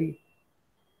yourself very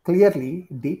clearly,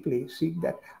 deeply, seeing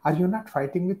that. Are you not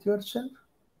fighting with yourself?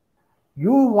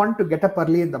 You want to get up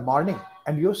early in the morning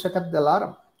and you set up the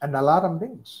alarm, and alarm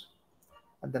rings.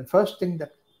 And then first thing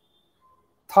that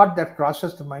thought that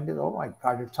crosses the mind is, oh my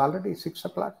God, it's already 6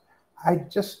 o'clock. I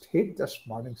just hit this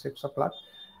morning 6 o'clock,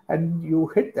 and you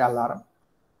hit the alarm.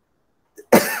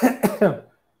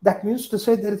 That means to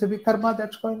say there is a vikarma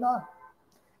that's going on.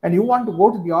 And you want to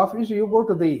go to the office, you go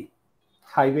to the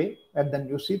highway, and then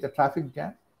you see the traffic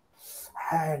jam.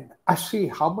 And I see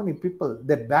how many people,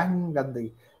 they bang on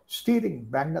the steering,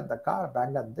 bang on the car,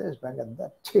 bang on this, bang on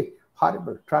that. Gee,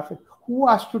 horrible traffic. Who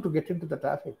asked you to get into the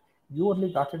traffic? You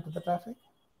only got into the traffic.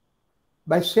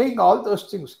 By saying all those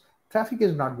things, traffic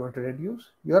is not going to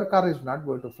reduce. Your car is not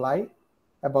going to fly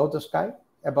above the sky,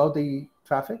 above the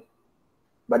traffic.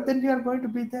 But then you are going to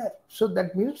be there. So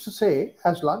that means to say,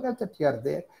 as long as that you are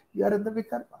there, you are in the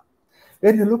vikarma.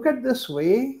 When you look at this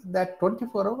way, that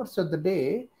 24 hours of the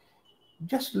day,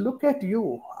 just look at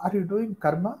you. Are you doing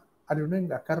karma? Are you doing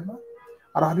akarma?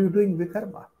 Or are you doing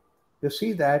vikarma? You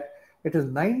see that it is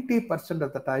 90%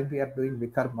 of the time we are doing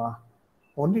vikarma.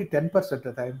 Only 10% of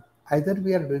the time, either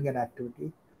we are doing an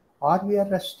activity or we are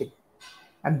resting.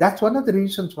 And that's one of the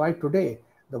reasons why today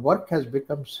the work has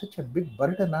become such a big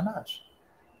burden on us.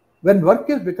 When work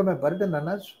has become a burden on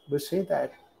us, we say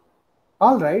that,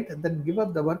 all right, then give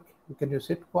up the work. Can you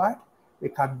sit quiet? We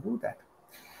can't do that.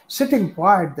 Sitting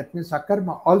quiet, that means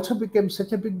akarma, also became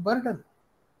such a big burden.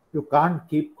 You can't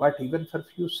keep quiet even for a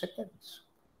few seconds,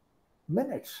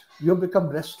 minutes. You become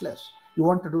restless. You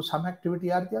want to do some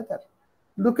activity or the other.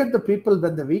 Look at the people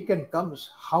when the weekend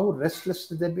comes, how restless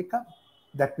they become.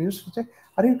 That means to say,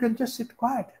 or you can just sit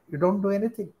quiet. You don't do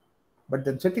anything. But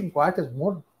then sitting quiet is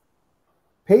more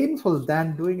painful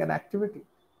than doing an activity.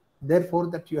 Therefore,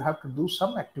 that you have to do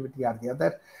some activity or the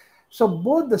other. So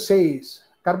both the says,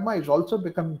 karma is also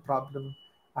becoming problem.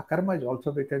 Akarma is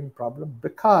also becoming problem,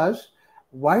 because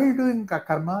while doing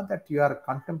karma, that you are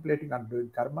contemplating on doing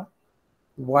karma,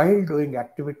 while doing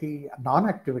activity,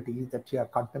 non-activity, that you are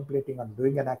contemplating on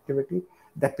doing an activity,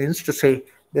 that means to say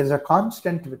there is a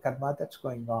constant vikarma that's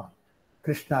going on.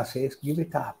 Krishna says, give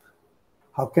it up.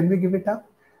 How can we give it up?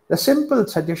 The simple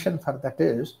suggestion for that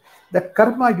is that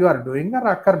karma you are doing or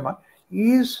akarma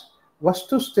is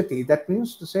vastusthiti. That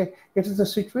means to say it is the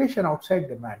situation outside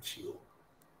demands you.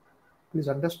 Please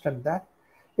understand that.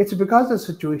 It's because of the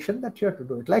situation that you have to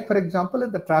do it. Like, for example,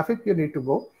 in the traffic you need to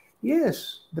go.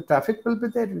 Yes, the traffic will be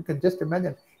there. You can just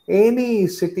imagine any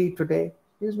city today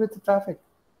is with the traffic.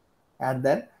 And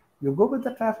then you go with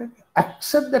the traffic,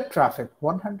 accept the traffic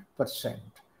 100%,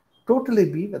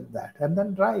 totally be with that, and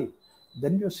then drive.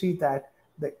 Then you see that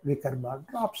the vikarma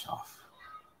drops off.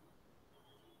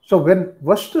 So when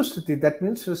vastusthiti, that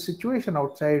means the situation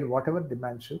outside, whatever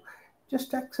demands you,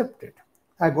 just accept it.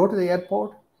 I go to the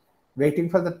airport, waiting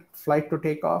for the flight to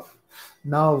take off.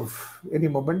 Now, any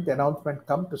moment the announcement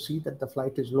comes to see that the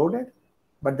flight is loaded,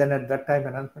 but then at that time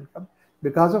announcement comes.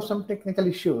 Because of some technical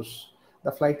issues,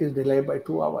 the flight is delayed by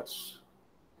 2 hours.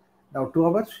 Now 2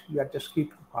 hours, you are just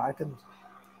keep quiet in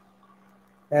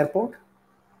airport.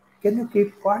 Can you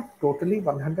keep quiet totally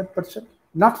 100%?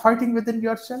 Not fighting within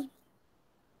yourself?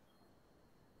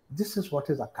 This is what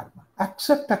is akarma.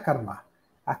 Accept akarma.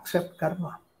 Accept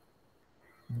karma.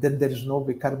 Then there is no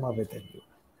vikarma within you.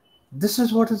 This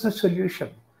is what is a solution.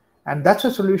 And that's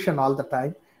a solution all the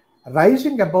time.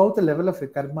 Rising above the level of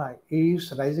vikarma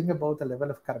is rising above the level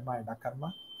of karma and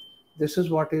akarma. This is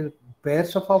what is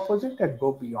pairs of opposite and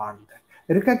go beyond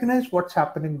that. Recognize what's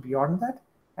happening beyond that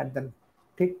and then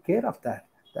take care of that.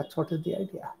 That's what is the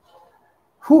idea.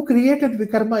 Who created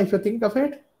vikarma, if you think of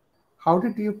it? How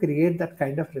did you create that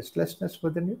kind of restlessness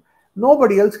within you?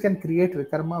 Nobody else can create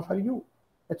vikarma for you.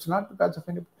 It's not because of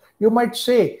any. You might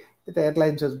say that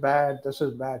airlines is bad, this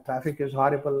is bad, traffic is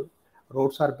horrible,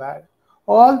 roads are bad.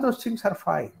 All those things are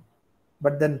fine.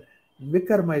 But then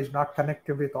vikarma is not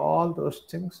connected with all those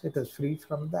things. It is free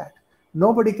from that.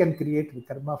 Nobody can create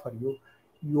vikarma for you.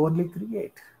 You only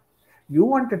create. You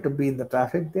wanted to be in the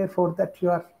traffic, therefore that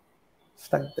you are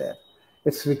stuck there.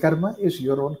 Its vikarma is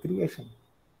your own creation.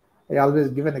 I always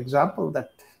give an example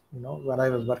that, when I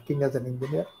was working as an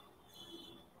engineer,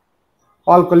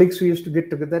 all colleagues we used to get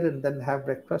together and then have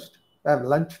breakfast, have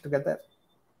lunch together,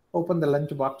 open the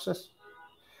lunch boxes,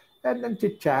 and then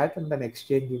chit chat and then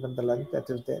exchange even the lunch that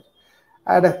is there.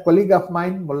 I had a colleague of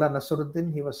mine, Mullah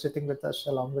Nasruddin, he was sitting with us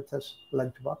along with his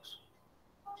lunch box.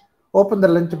 Open the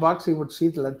lunch box, he would see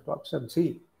the lunch box and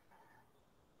see.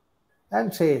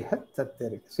 And say,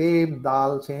 same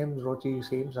dal, same roti,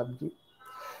 same sabji.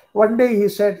 One day he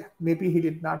said, maybe he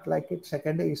did not like it.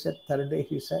 Second day he said, third day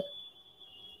he said.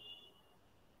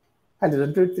 I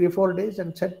listened to it 3-4 days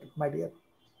and said, my dear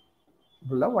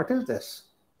Mullah, what is this?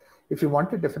 If you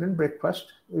want a different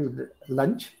breakfast,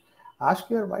 lunch, ask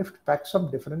your wife to pack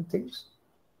some different things.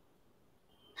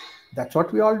 That's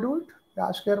what we all do it.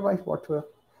 Ask your wife what to.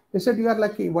 He said, you are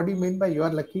lucky. What do you mean by you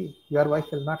are lucky? Your wife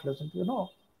will not listen to you.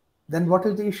 No. Then what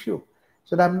is the issue? He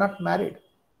said, I'm not married.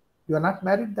 You are not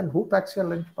married, then who packs your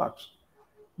lunch box?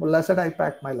 Mullah said, I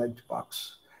pack my lunch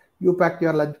box. You pack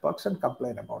your lunch box and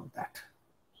complain about that.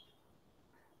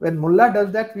 When Mullah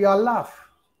does that, we all laugh.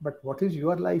 But what is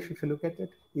your life if you look at it?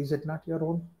 Is it not your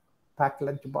own packed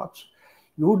lunch box?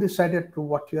 You decided to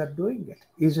what you are doing it.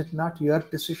 Is it not your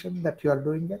decision that you are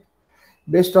doing it?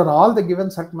 Based on all the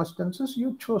given circumstances,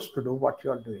 you chose to do what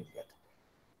you are doing it.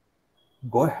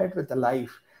 Go ahead with the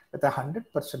life with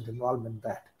 100% involvement in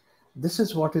that. This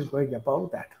is what is going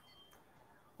above that.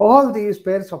 All these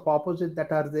pairs of opposite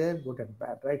that are there, good and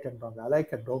bad, right and wrong, I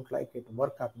like and don't like it,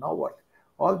 work or no work,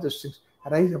 all these things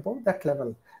rise above that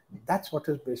level. That's what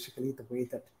is basically the way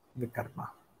that vikarma.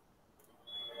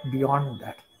 Beyond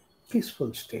that,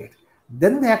 peaceful state.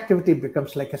 Then the activity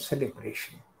becomes like a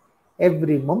celebration.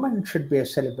 Every moment should be a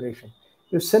celebration.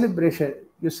 You celebrate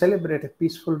a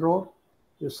peaceful road,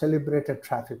 you celebrate a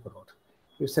traffic road,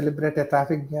 you celebrate a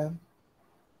traffic jam,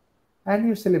 and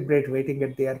you celebrate waiting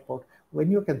at the airport.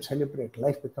 When you can celebrate,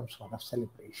 life becomes one of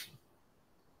celebration.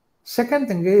 Second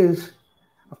thing is,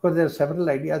 of course, there are several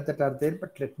ideas that are there,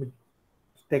 but let me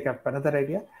take up another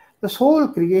idea. This whole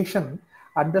creation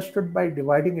understood by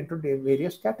dividing into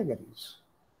various categories.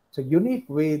 It's a unique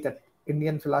way that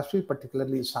Indian philosophy,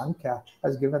 particularly Sankhya,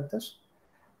 has given this.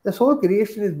 This whole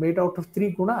creation is made out of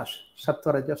 3 gunas,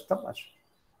 sattva, rajas, tamas.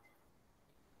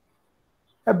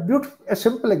 A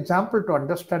simple example to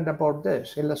understand about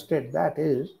this, illustrate that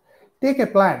is, take a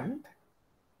plant.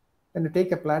 When you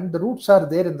take a plant, the roots are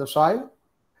there in the soil,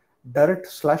 dirt,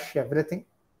 slush, everything.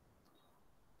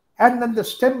 And then the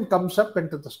stem comes up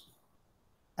into the,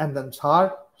 and then it's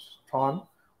hard, strong,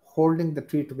 holding the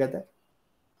tree together.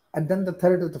 And then the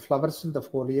third is the flowers in the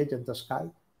foliage and the sky.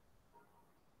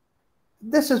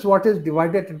 This is what is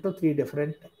divided into 3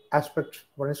 different aspects.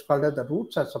 One is called as the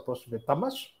roots are supposed to be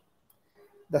tamas.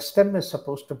 The stem is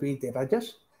supposed to be the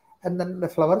rajas. And then the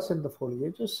flowers in the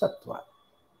foliage is sattva.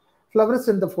 Flowers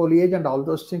in the foliage and all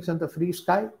those things in the free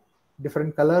sky,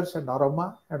 different colors and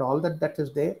aroma and all that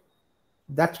is there.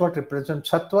 That's what represents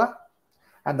sattva.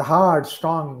 And the hard,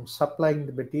 strong, supplying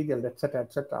the material, etc.,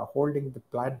 holding the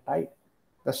plant tight.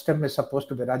 The stem is supposed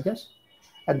to be rajas,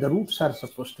 and the roots are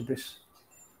supposed to be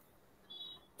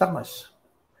tamas.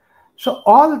 So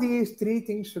all these 3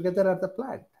 things together are the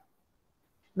plant.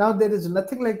 Now there is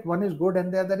nothing like one is good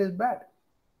and the other is bad.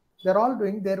 They're all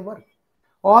doing their work.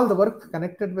 All the work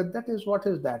connected with that is what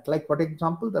is that? Like, for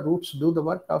example, the roots do the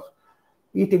work of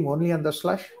eating only on the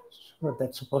slush. So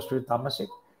that's supposed to be tamasic.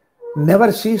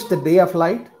 Never sees the day of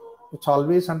light. It's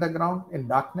always underground in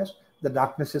darkness. The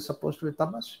darkness is supposed to be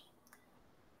tamas.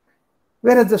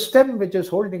 Whereas the stem which is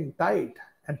holding tight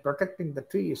and protecting the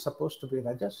tree is supposed to be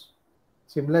rajas.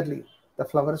 Similarly, the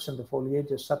flowers and the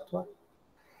foliage is sattva.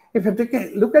 If you take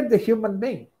a look at the human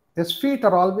being, his feet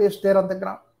are always there on the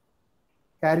ground,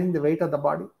 carrying the weight of the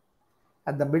body.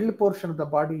 And the middle portion of the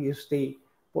body is the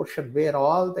portion where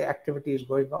all the activity is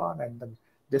going on, and then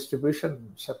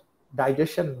distribution,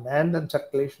 digestion, and then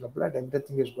circulation of blood,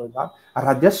 everything is going on,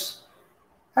 rajas.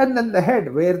 And then the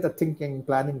head, where the thinking,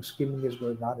 planning, scheming is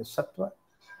going on, is sattva.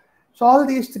 So all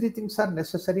these three things are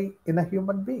necessary in a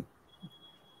human being.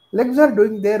 Legs are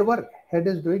doing their work, head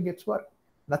is doing its work.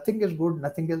 Nothing is good,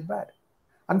 nothing is bad.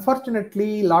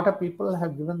 Unfortunately, a lot of people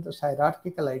have given this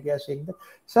hierarchical idea saying that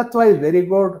sattva is very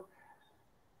good,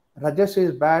 rajas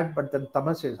is bad, but then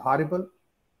tamas is horrible.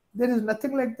 There is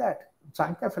nothing like that.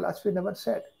 Sankhya philosophy never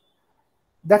said.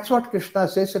 That's what Krishna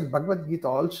says in Bhagavad Gita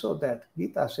also, that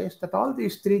Gita says that all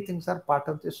these three things are part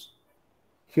of this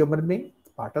human being,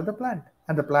 part of the plant.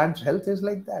 And the plant's health is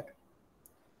like that.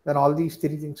 Then all these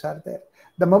three things are there.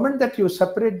 The moment that you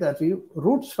separate the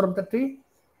roots from the tree,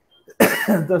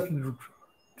 the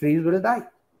trees will die.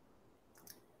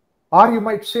 Or you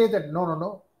might say that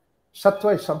no.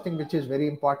 Sattva is something which is very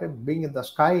important. Being in the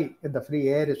sky, in the free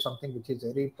air is something which is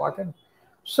very important.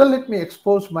 So let me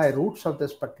expose my roots of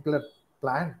this particular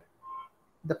plant.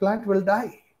 The plant will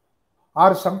die.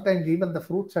 Or sometimes even the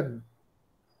fruits and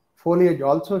foliage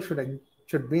also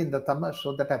should be in the tamas,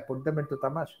 so that I put them into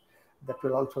tamas. That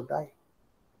will also die.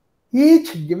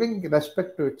 Each giving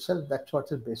respect to itself, that's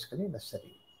what is basically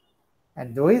necessary.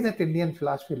 And the way that Indian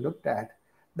philosophy looked at,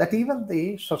 that even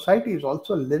the society is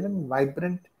also living,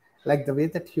 vibrant, like the way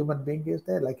that human being is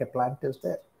there, like a plant is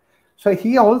there. So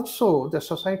the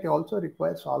society also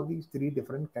requires all these three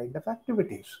different kind of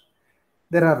activities.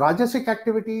 There are rajasic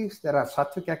activities, there are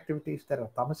sattvic activities, there are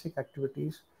tamasic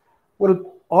activities.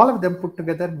 Well, all of them put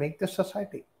together make the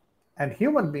society. And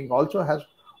human being also has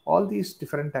all these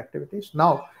different activities.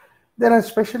 Now, there are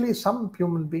especially some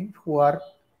human beings who are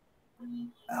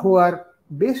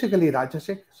basically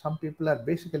rajasic. Some people are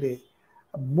basically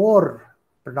more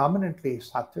predominantly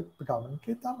sattvic,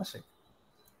 predominantly tamasic.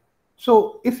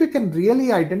 So if you can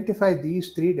really identify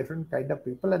these three different kind of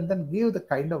people and then give the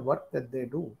kind of work that they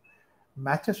do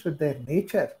matches with their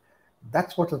nature,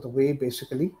 that's what is the way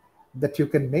basically that you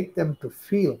can make them to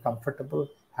feel comfortable,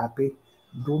 happy,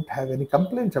 don't have any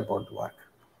complaints about the work.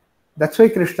 That's why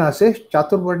Krishna says,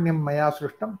 Chaturvarnyam Maya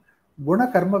Srishtam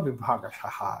Guna Karma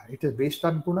Vibhagashaha. It is based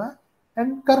on guna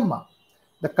and karma.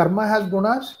 The karma has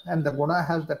gunas and the guna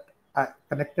has that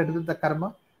connected with the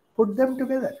karma. Put them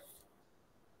together.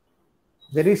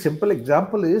 Very simple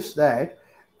example is that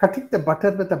cutting the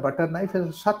butter with a butter knife is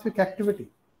a sattvic activity.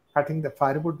 Cutting the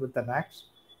firewood with an axe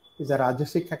is a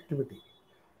rajasic activity.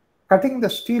 Cutting the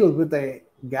steel with a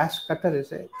gas cutter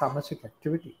is a tamasic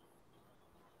activity.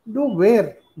 Do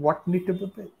where what need to be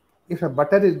done. If a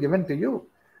butter is given to you,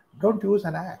 don't use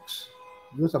an axe.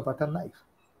 Use a butter knife.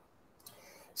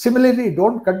 Similarly,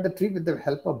 don't cut the tree with the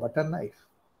help of butter knife.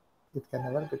 It can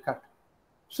never be cut.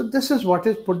 So this is what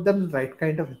is put them the right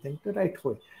kind of a thing to right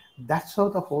way. That's how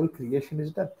the whole creation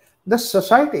is done. The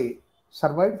society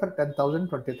survived for 10,000,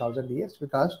 20,000 years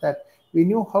because that we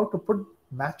knew how to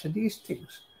match these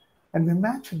things. And we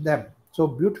matched them so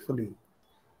beautifully.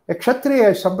 A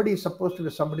Kshatriya is supposed to be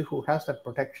somebody who has that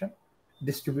protection,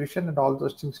 distribution and all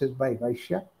those things is by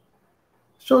Vaishya.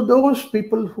 So those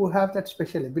people who have that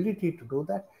special ability to do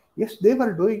that, yes, they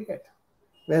were doing it.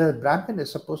 Whereas Brahmin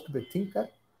is supposed to be thinker,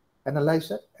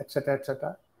 analyzer, etc.,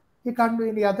 etc. He can't do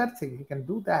any other thing. He can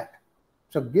do that.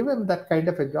 So give him that kind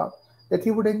of a job that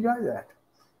he would enjoy that.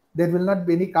 There will not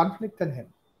be any conflict in him.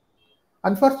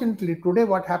 Unfortunately, today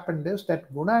what happened is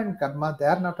that guna and karma, they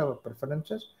are not our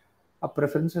preferences. Our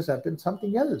preferences have been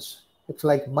something else. It's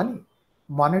like money,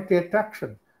 monetary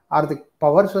attraction, or the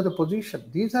powers of the position.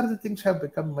 These are the things have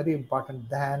become very important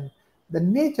than the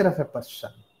nature of a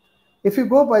person. If you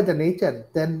go by the nature,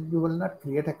 then you will not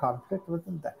create a conflict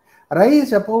within that.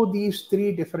 Rise above these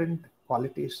three different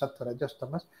qualities, sattva, rajas,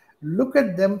 tamas. Look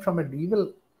at them from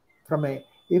a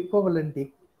equivalent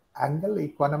angle,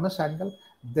 equanimous angle.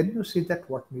 Then you see that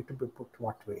what need to be put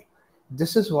what way.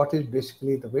 This is what is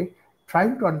basically the way.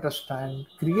 Trying to understand,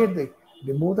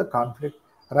 remove the conflict,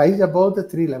 rise above the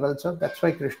three levels of. That's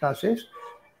why Krishna says,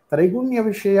 Traigunya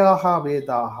Vishayaha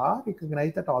Vedaha.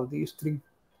 Recognize that all these three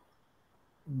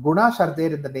gunas are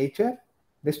there in the nature.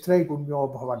 Nistray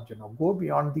Gunyo Bhavarjano. Go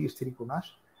beyond these three gunas,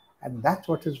 and that's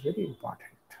what is very important.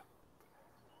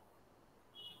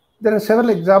 There are several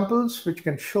examples which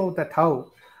can show that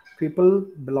how people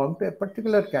belong to a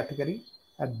particular category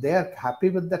and they are happy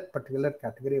with that particular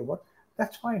category of work.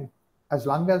 That's fine, as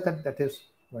long as that is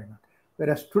going on.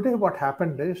 Whereas today what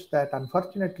happened is that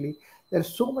unfortunately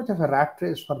there's so much of a rat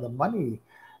race for the money,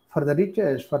 for the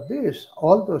riches, for this,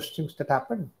 all those things that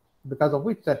happen, because of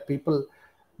which that people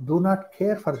do not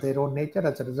care for their own nature.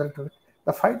 As a result of it,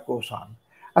 the fight goes on.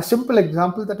 A simple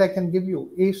example that I can give you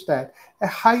is that a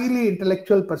highly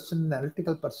intellectual person,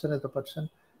 analytical person is a person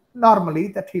normally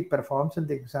that he performs in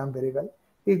the exam very well.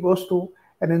 He goes to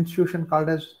an institution called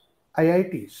as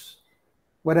IITs.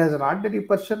 Whereas an ordinary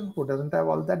person who doesn't have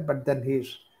all that, but then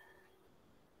he's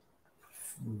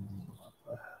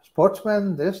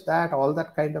sportsman, this, that, all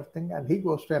that kind of thing, and he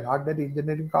goes to an ordinary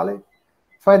engineering college.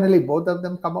 Finally, both of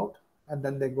them come out, and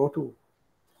then they go to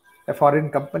a foreign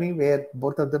company where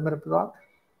both of them are abroad.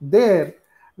 There,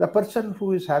 the person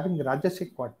who is having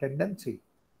Rajasic tendency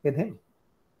in him,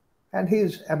 and he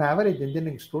is an average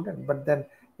engineering student, but then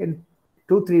in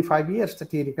 2, 3, 5 years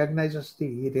that he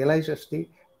realizes the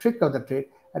trick of the trade,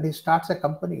 and he starts a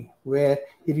company where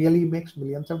he really makes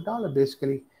millions of dollars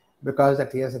basically because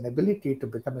that he has an ability to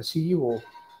become a CEO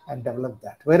and develop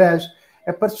that. Whereas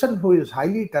a person who is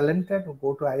highly talented who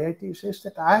go to IIT says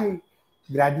that I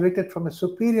graduated from a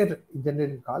superior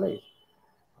engineering college.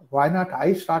 Why not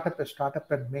I start up a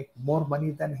startup and make more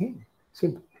money than him?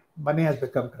 See, money has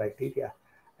become criteria.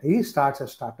 He starts a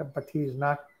startup, but he is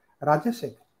not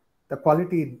Rajasic, the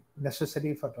quality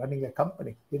necessary for running a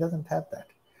company. He doesn't have that.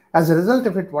 As a result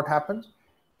of it, what happens?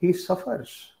 He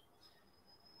suffers.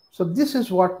 So this is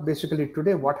what basically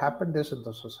today what happened is in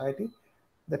the society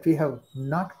that we have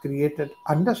not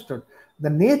understood the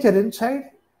nature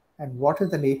inside and what is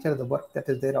the nature of the work that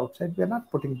is there outside. We are not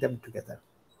putting them together.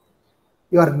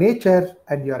 Your nature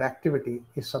and your activity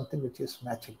is something which is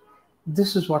matching.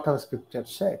 This is what our scripture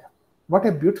said. What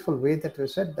a beautiful way that we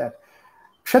said that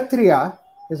Kshatriya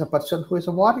is a person who is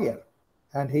a warrior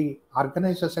and he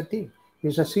organizes a team.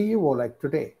 He's a CEO like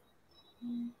today.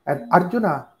 And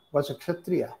Arjuna was a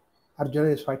Kshatriya. Arjuna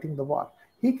is fighting the war.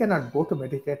 He cannot go to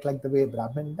meditate like the way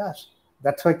Brahmin does.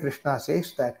 That's why Krishna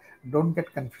says that don't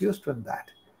get confused with that.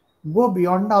 Go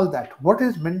beyond all that. What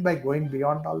is meant by going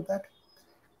beyond all that?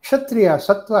 Kshatriya,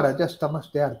 Sattva, Rajas, Tamas,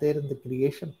 they are there in the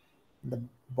creation, the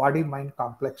body-mind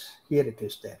complex. Here it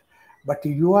is there. But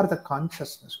you are the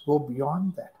consciousness. Go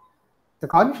beyond that. The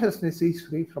consciousness is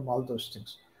free from all those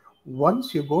things.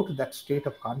 Once you go to that state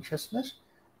of consciousness,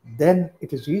 then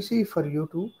it is easy for you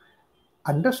to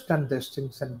understand these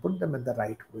things and put them in the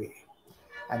right way.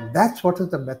 And that's what is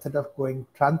the method of going,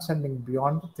 transcending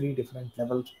beyond the 3 different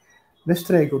levels.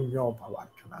 Nistragunyo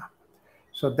Bhavarjuna.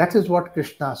 So that is what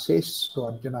Krishna says to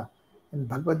Arjuna in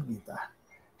Bhagavad Gita.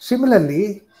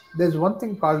 Similarly, there's one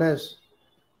thing called as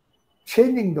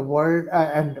changing the world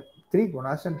and 3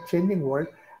 gunas and changing world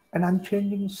and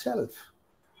unchanging self.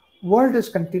 World is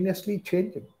continuously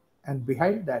changing, and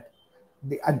behind that,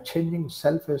 the unchanging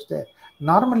self is there.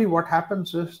 Normally, what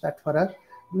happens is that for us,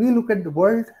 we look at the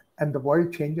world and the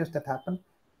world changes that happen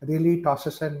really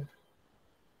tosses and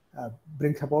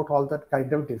brings about all that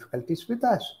kind of difficulties with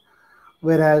us.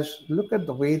 Whereas, look at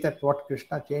the way that what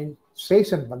Krishna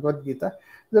says in Bhagavad Gita,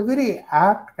 the very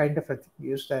apt kind of a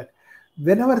thing is that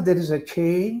whenever there is a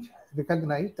change,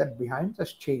 recognize that behind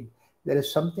this change, there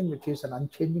is something which is an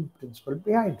unchanging principle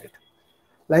behind it.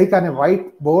 Like on a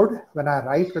white board, when I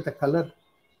write with a colored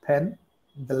pen,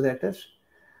 the letters,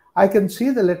 I can see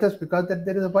the letters because that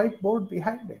there is a white board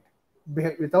behind it.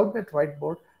 Without that white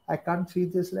board, I can't see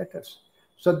these letters.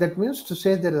 So that means to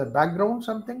say there is a background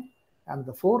something and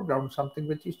the foreground something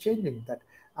which is changing. That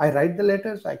I write the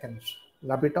letters, I can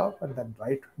rub it off and then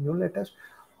write new letters.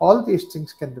 All these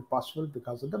things can be possible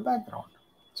because of the background.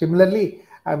 Similarly,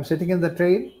 I'm sitting in the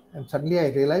train and suddenly I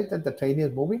realize that the train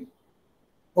is moving.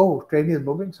 Oh, train is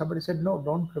moving. Somebody said, no,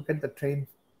 don't look at the train.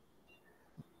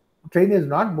 Train is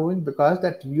not moving because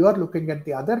that you are looking at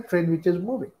the other train which is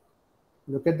moving.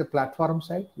 Look at the platform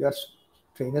side, your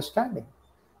train is standing.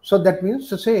 So that means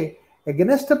to say,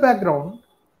 against the background,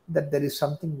 that there is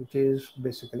something which is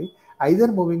basically either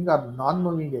moving or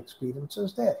non-moving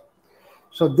experiences there.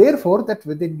 So therefore, that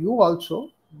within you also,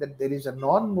 that there is a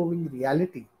non-moving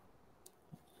reality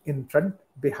in front,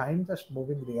 behind this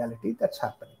moving reality that's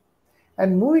happening.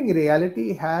 And moving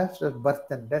reality has birth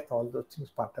and death, all those things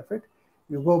part of it.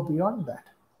 You go beyond that,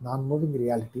 non-moving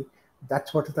reality.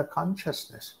 That's what is the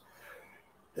consciousness.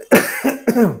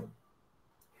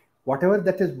 Whatever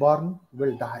that is born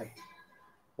will die.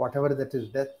 Whatever that is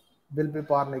death will be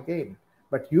born again.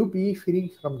 But you be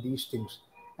free from these things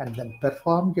and then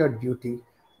perform your duty.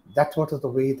 That's what is the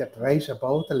way that rise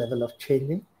above the level of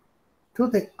changing to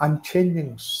the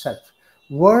unchanging self.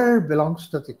 World belongs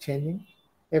to the changing.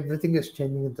 Everything is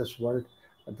changing in this world,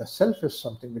 but the self is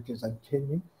something which is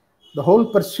unchanging. The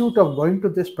whole pursuit of going to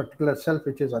this particular self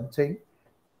which is unchanging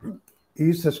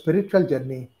is a spiritual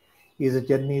journey, is a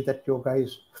journey that yoga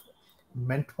is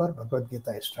meant for, Bhagavad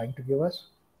Gita is trying to give us.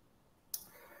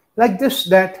 Like this,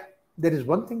 that there is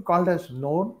one thing called as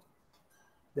known,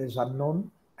 there is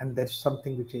unknown, and there's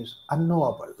something which is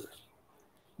unknowable.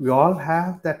 We all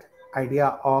have that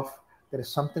idea of there is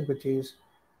something which is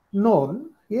known.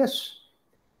 Yes,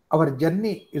 our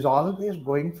journey is always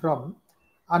going from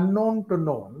unknown to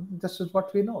known. This is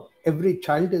what we know. Every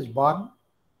child is born,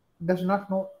 does not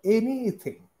know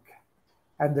anything.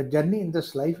 And the journey in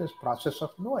this life is process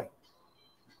of knowing.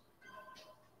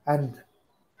 And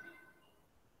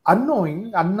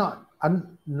unknowing,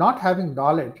 not having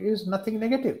knowledge is nothing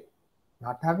negative.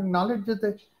 Not having knowledge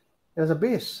is a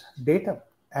base, datum,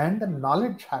 and the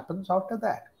knowledge happens after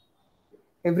that.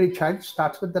 Every child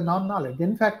starts with the non-knowledge.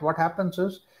 In fact, what happens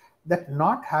is that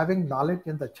not having knowledge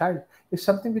in the child is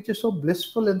something which is so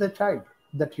blissful in the child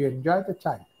that you enjoy the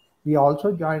child. We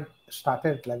also start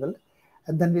at level,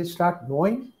 and then we start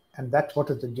knowing, and that's what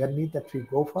is the journey that we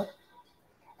go for.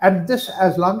 And this,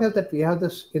 as long as that we have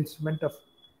this instrument of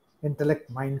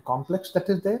intellect-mind complex that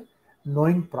is there,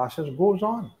 knowing process goes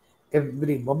on.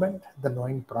 Every moment, the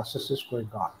knowing process is going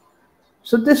on.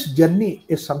 So this journey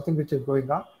is something which is going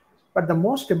on. But the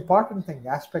most important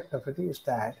aspect of it is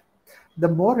that the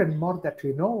more and more that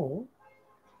we know,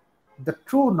 the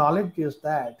true knowledge is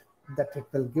that it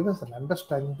will give us an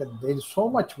understanding that there is so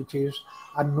much which is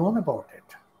unknown about it,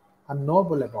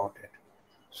 unknowable about it.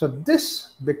 So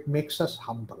this bit makes us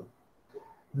humble.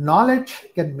 Knowledge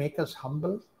can make us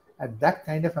humble, and that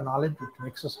kind of a knowledge which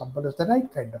makes us humble is the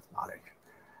right kind of knowledge.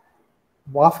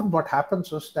 Often what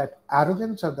happens is that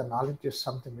arrogance of the knowledge is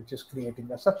something which is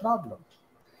creating us a problem.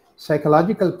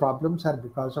 Psychological problems are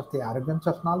because of the arrogance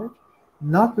of knowledge,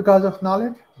 not because of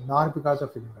knowledge, nor because of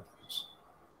ignorance.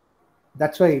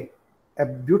 That's why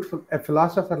a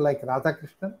philosopher like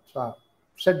Radhakrishnan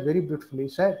said very beautifully,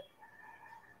 said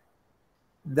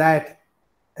that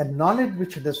a knowledge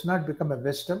which does not become a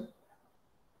wisdom,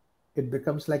 it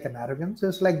becomes like an arrogance.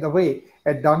 It's like the way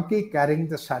a donkey carrying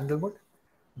the sandalwood.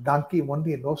 Donkey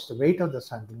only knows the weight of the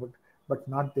sandalwood, but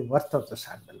not the worth of the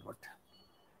sandalwood.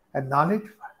 And knowledge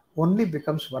only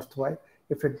becomes worthwhile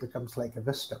if it becomes like a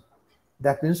wisdom.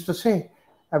 That means to say,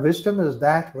 a wisdom is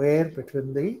that where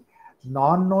between the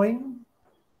non-knowing,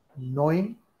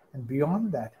 knowing, and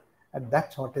beyond that. And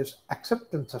that's what is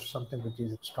acceptance of something which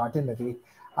is extraordinary,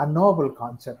 unknowable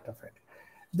concept of it.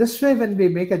 This way, when we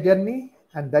make a journey,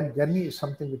 and that journey is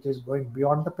something which is going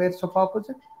beyond the pairs of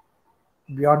opposite,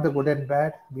 beyond the good and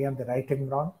bad, beyond the right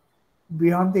and wrong,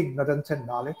 beyond the ignorance and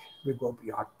knowledge, we go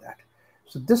beyond that.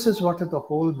 So this is what is the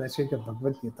whole message of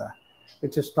Bhagavad Gita,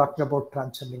 which is talking about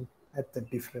transcending at the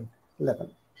different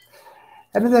level.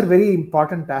 Another very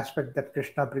important aspect that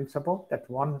Krishna brings about, that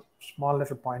one small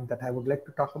little point that I would like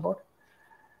to talk about.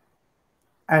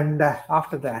 And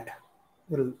after that,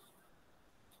 we'll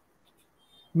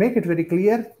make it very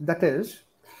clear. That is,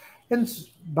 in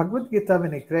Bhagavad Gita,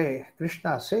 when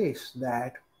Krishna says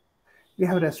that you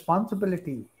have a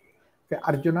responsibility,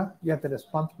 Arjuna, you have the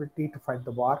responsibility to fight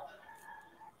the war,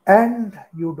 and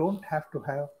you don't have to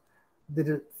have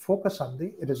the focus on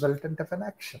the resultant of an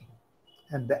action.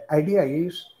 And the idea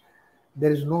is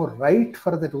there is no right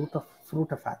for the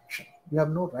fruit of action. You have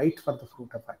no right for the fruit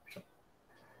of action.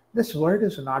 This word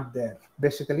is not there.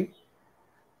 Basically,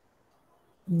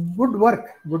 good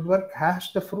work has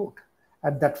the fruit,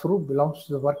 and that fruit belongs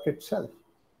to the work itself.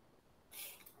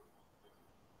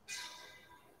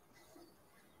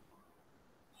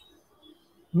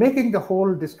 Making the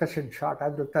whole discussion short, I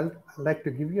would like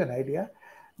to give you an idea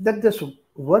that this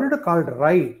word called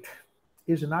right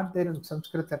is not there in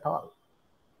Sanskrit at all.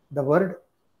 The word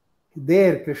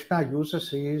there Krishna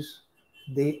uses is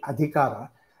the adhikara.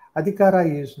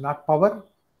 Adhikara is not power.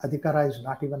 Adhikara is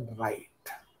not even right.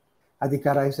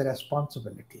 Adhikara is a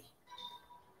responsibility.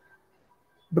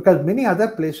 Because many other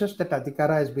places that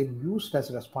adhikara has been used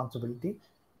as responsibility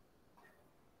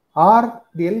are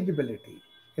the eligibility.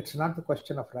 It's not the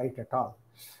question of right at all.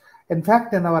 In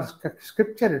fact, in our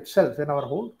scripture itself, in our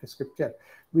whole scripture,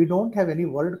 we don't have any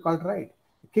word called right.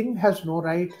 King has no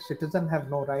right, citizen have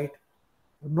no right,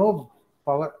 no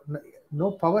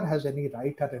power has any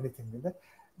right or anything like that.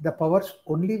 The powers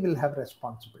only will have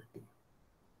responsibility.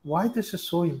 Why this is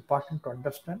so important to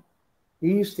understand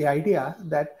is the idea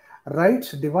that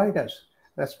rights divide us,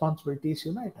 responsibilities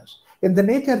unite us. In the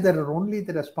nature, there are only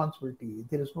the responsibility.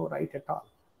 There is no right at all.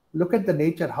 Look at the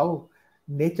nature, how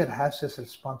nature has this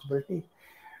responsibility.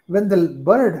 When the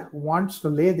bird wants to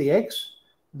lay the eggs,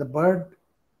 the bird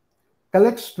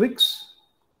collects twigs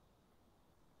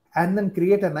and then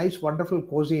create a nice, wonderful,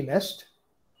 cozy nest.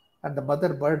 And the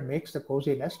mother bird makes the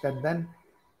cozy nest and then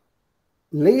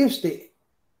lays the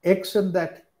eggs in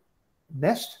that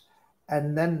nest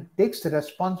and then takes the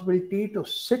responsibility to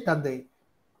sit on the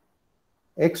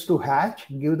eggs to hatch,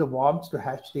 give the worms to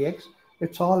hatch the eggs,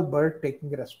 It's all bird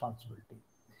taking responsibility.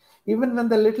 Even when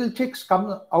the little chicks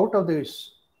come out of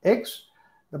these eggs,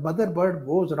 the mother bird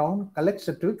goes around, collects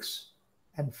the twigs,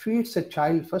 and feeds the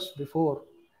child first before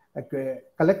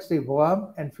collects the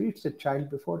worm and feeds the child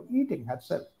before eating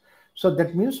herself. So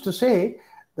that means to say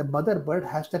the mother bird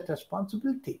has that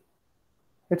responsibility.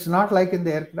 It's not like in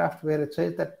the aircraft where it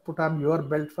says that put on your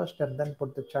belt first and then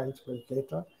put the child's belt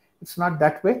later. It's not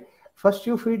that way. First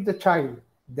you feed the child,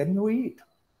 then you eat.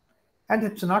 And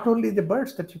it's not only the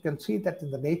birds that you can see that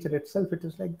in the nature itself, it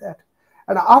is like that.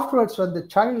 And afterwards, when the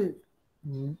child,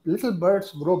 little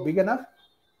birds grow big enough,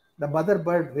 the mother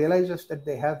bird realizes that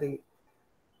they have the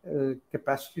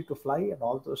capacity to fly and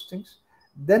all those things.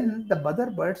 Then the mother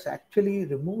birds actually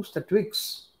removes the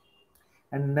twigs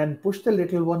and then push the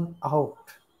little one out.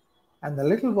 And the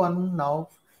little one now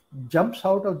jumps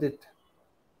out of the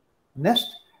nest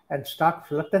and start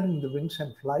fluttering the wings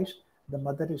and flies. The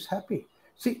mother is happy.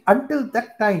 See, until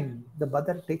that time, the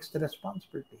mother takes the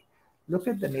responsibility. Look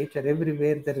at the nature.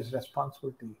 Everywhere there is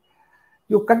responsibility.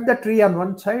 You cut the tree on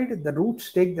one side, the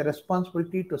roots take the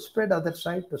responsibility to spread other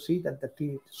side to see that the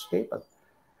tree is stable.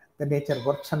 The nature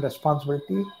works on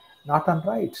responsibility, not on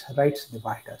rights. Rights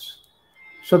divide us.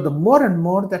 So the more and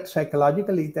more that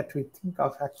psychologically that we think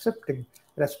of accepting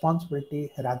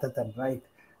responsibility rather than right,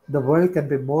 the world can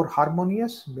be more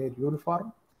harmonious, more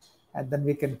uniform, and then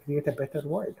we can create a better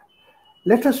world.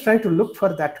 Let us try to look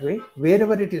for that way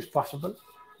wherever it is possible,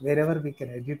 wherever we can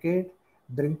educate,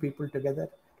 bring people together.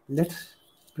 Let's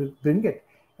bring it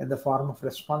in the form of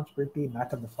responsibility,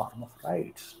 not in the form of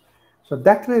rights. So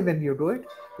that way, when you do it,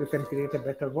 you can create a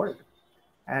better world.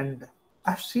 And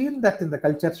I've seen that in the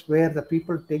cultures where the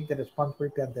people take the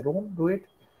responsibility on their own, do it.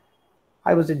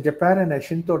 I was in Japan in a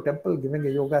Shinto temple giving a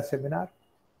yoga seminar.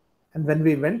 And when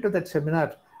we went to that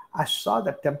seminar, I saw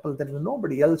that temple. There was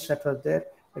nobody else that was there.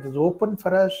 It was open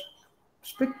for us,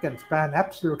 spick and span,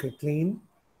 absolutely clean.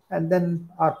 And then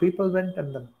our people went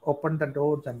and then opened the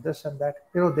doors and this and that.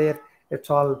 There it's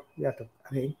all you have to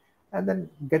arrange. And then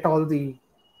get all the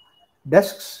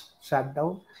desks, sat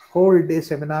down. Whole day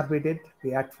seminar we did.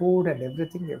 We had food and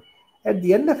everything. At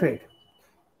the end of it,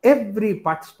 every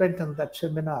participant in that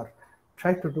seminar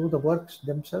tried to do the works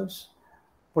themselves.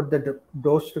 Put the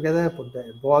doors together, put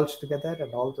the walls together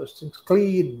and all those things,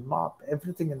 clean, mop,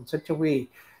 everything in such a way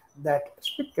that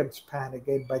spick and span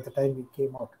again by the time we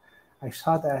came out. I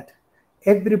saw that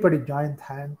everybody joined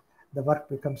hand, the work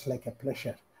becomes like a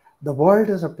pleasure. The world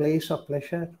is a place of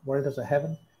pleasure, world is a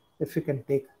heaven, if you can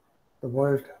take the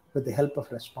world with the help of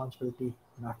responsibility,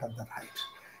 not on the rights.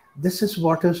 This is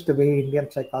what is the way Indian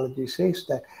psychology says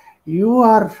that you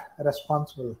are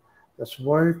responsible, this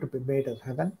world to be made as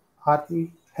heaven or the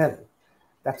hell.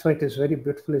 That's why it is very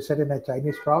beautifully said in a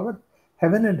Chinese proverb,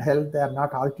 heaven and hell, they are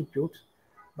not altitudes,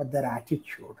 but their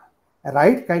attitude. A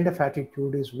right kind of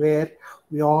attitude is where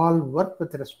we all work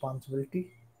with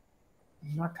responsibility,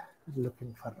 not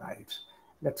looking for rights.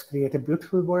 Let's create a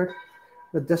beautiful world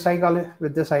with this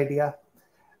idea.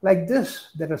 Like this,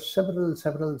 there are several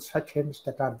such hints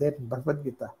that are there in Bhagavad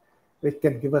Gita, which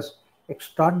can give us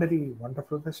extraordinary,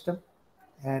 wonderful wisdom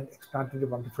and extraordinary,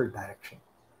 wonderful direction.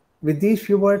 With these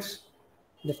few words,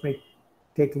 let me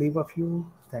take leave of you.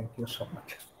 Thank you so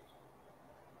much.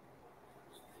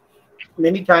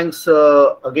 Many thanks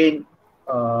again,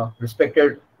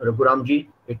 respected Raghuram ji.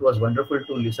 It was wonderful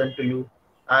to listen to you.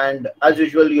 And as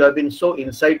usual, you have been so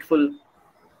insightful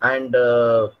and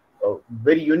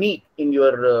very unique in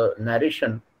your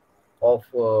narration of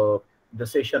the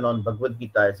session on Bhagavad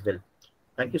Gita as well.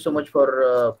 Thank you so much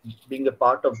for being a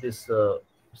part of this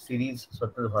series,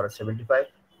 Swatantra Bharat 75.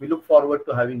 We look forward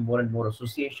to having more and more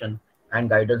association and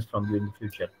guidance from you in the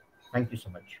future. Thank you so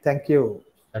much. Thank you.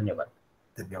 Dhanyavad.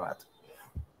 Dhanyavad.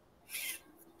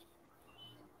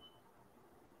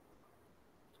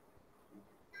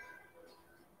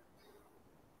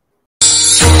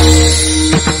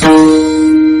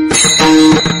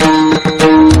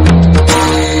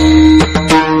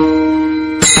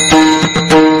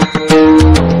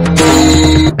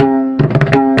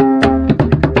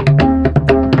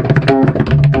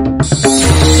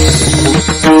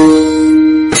 Thank you.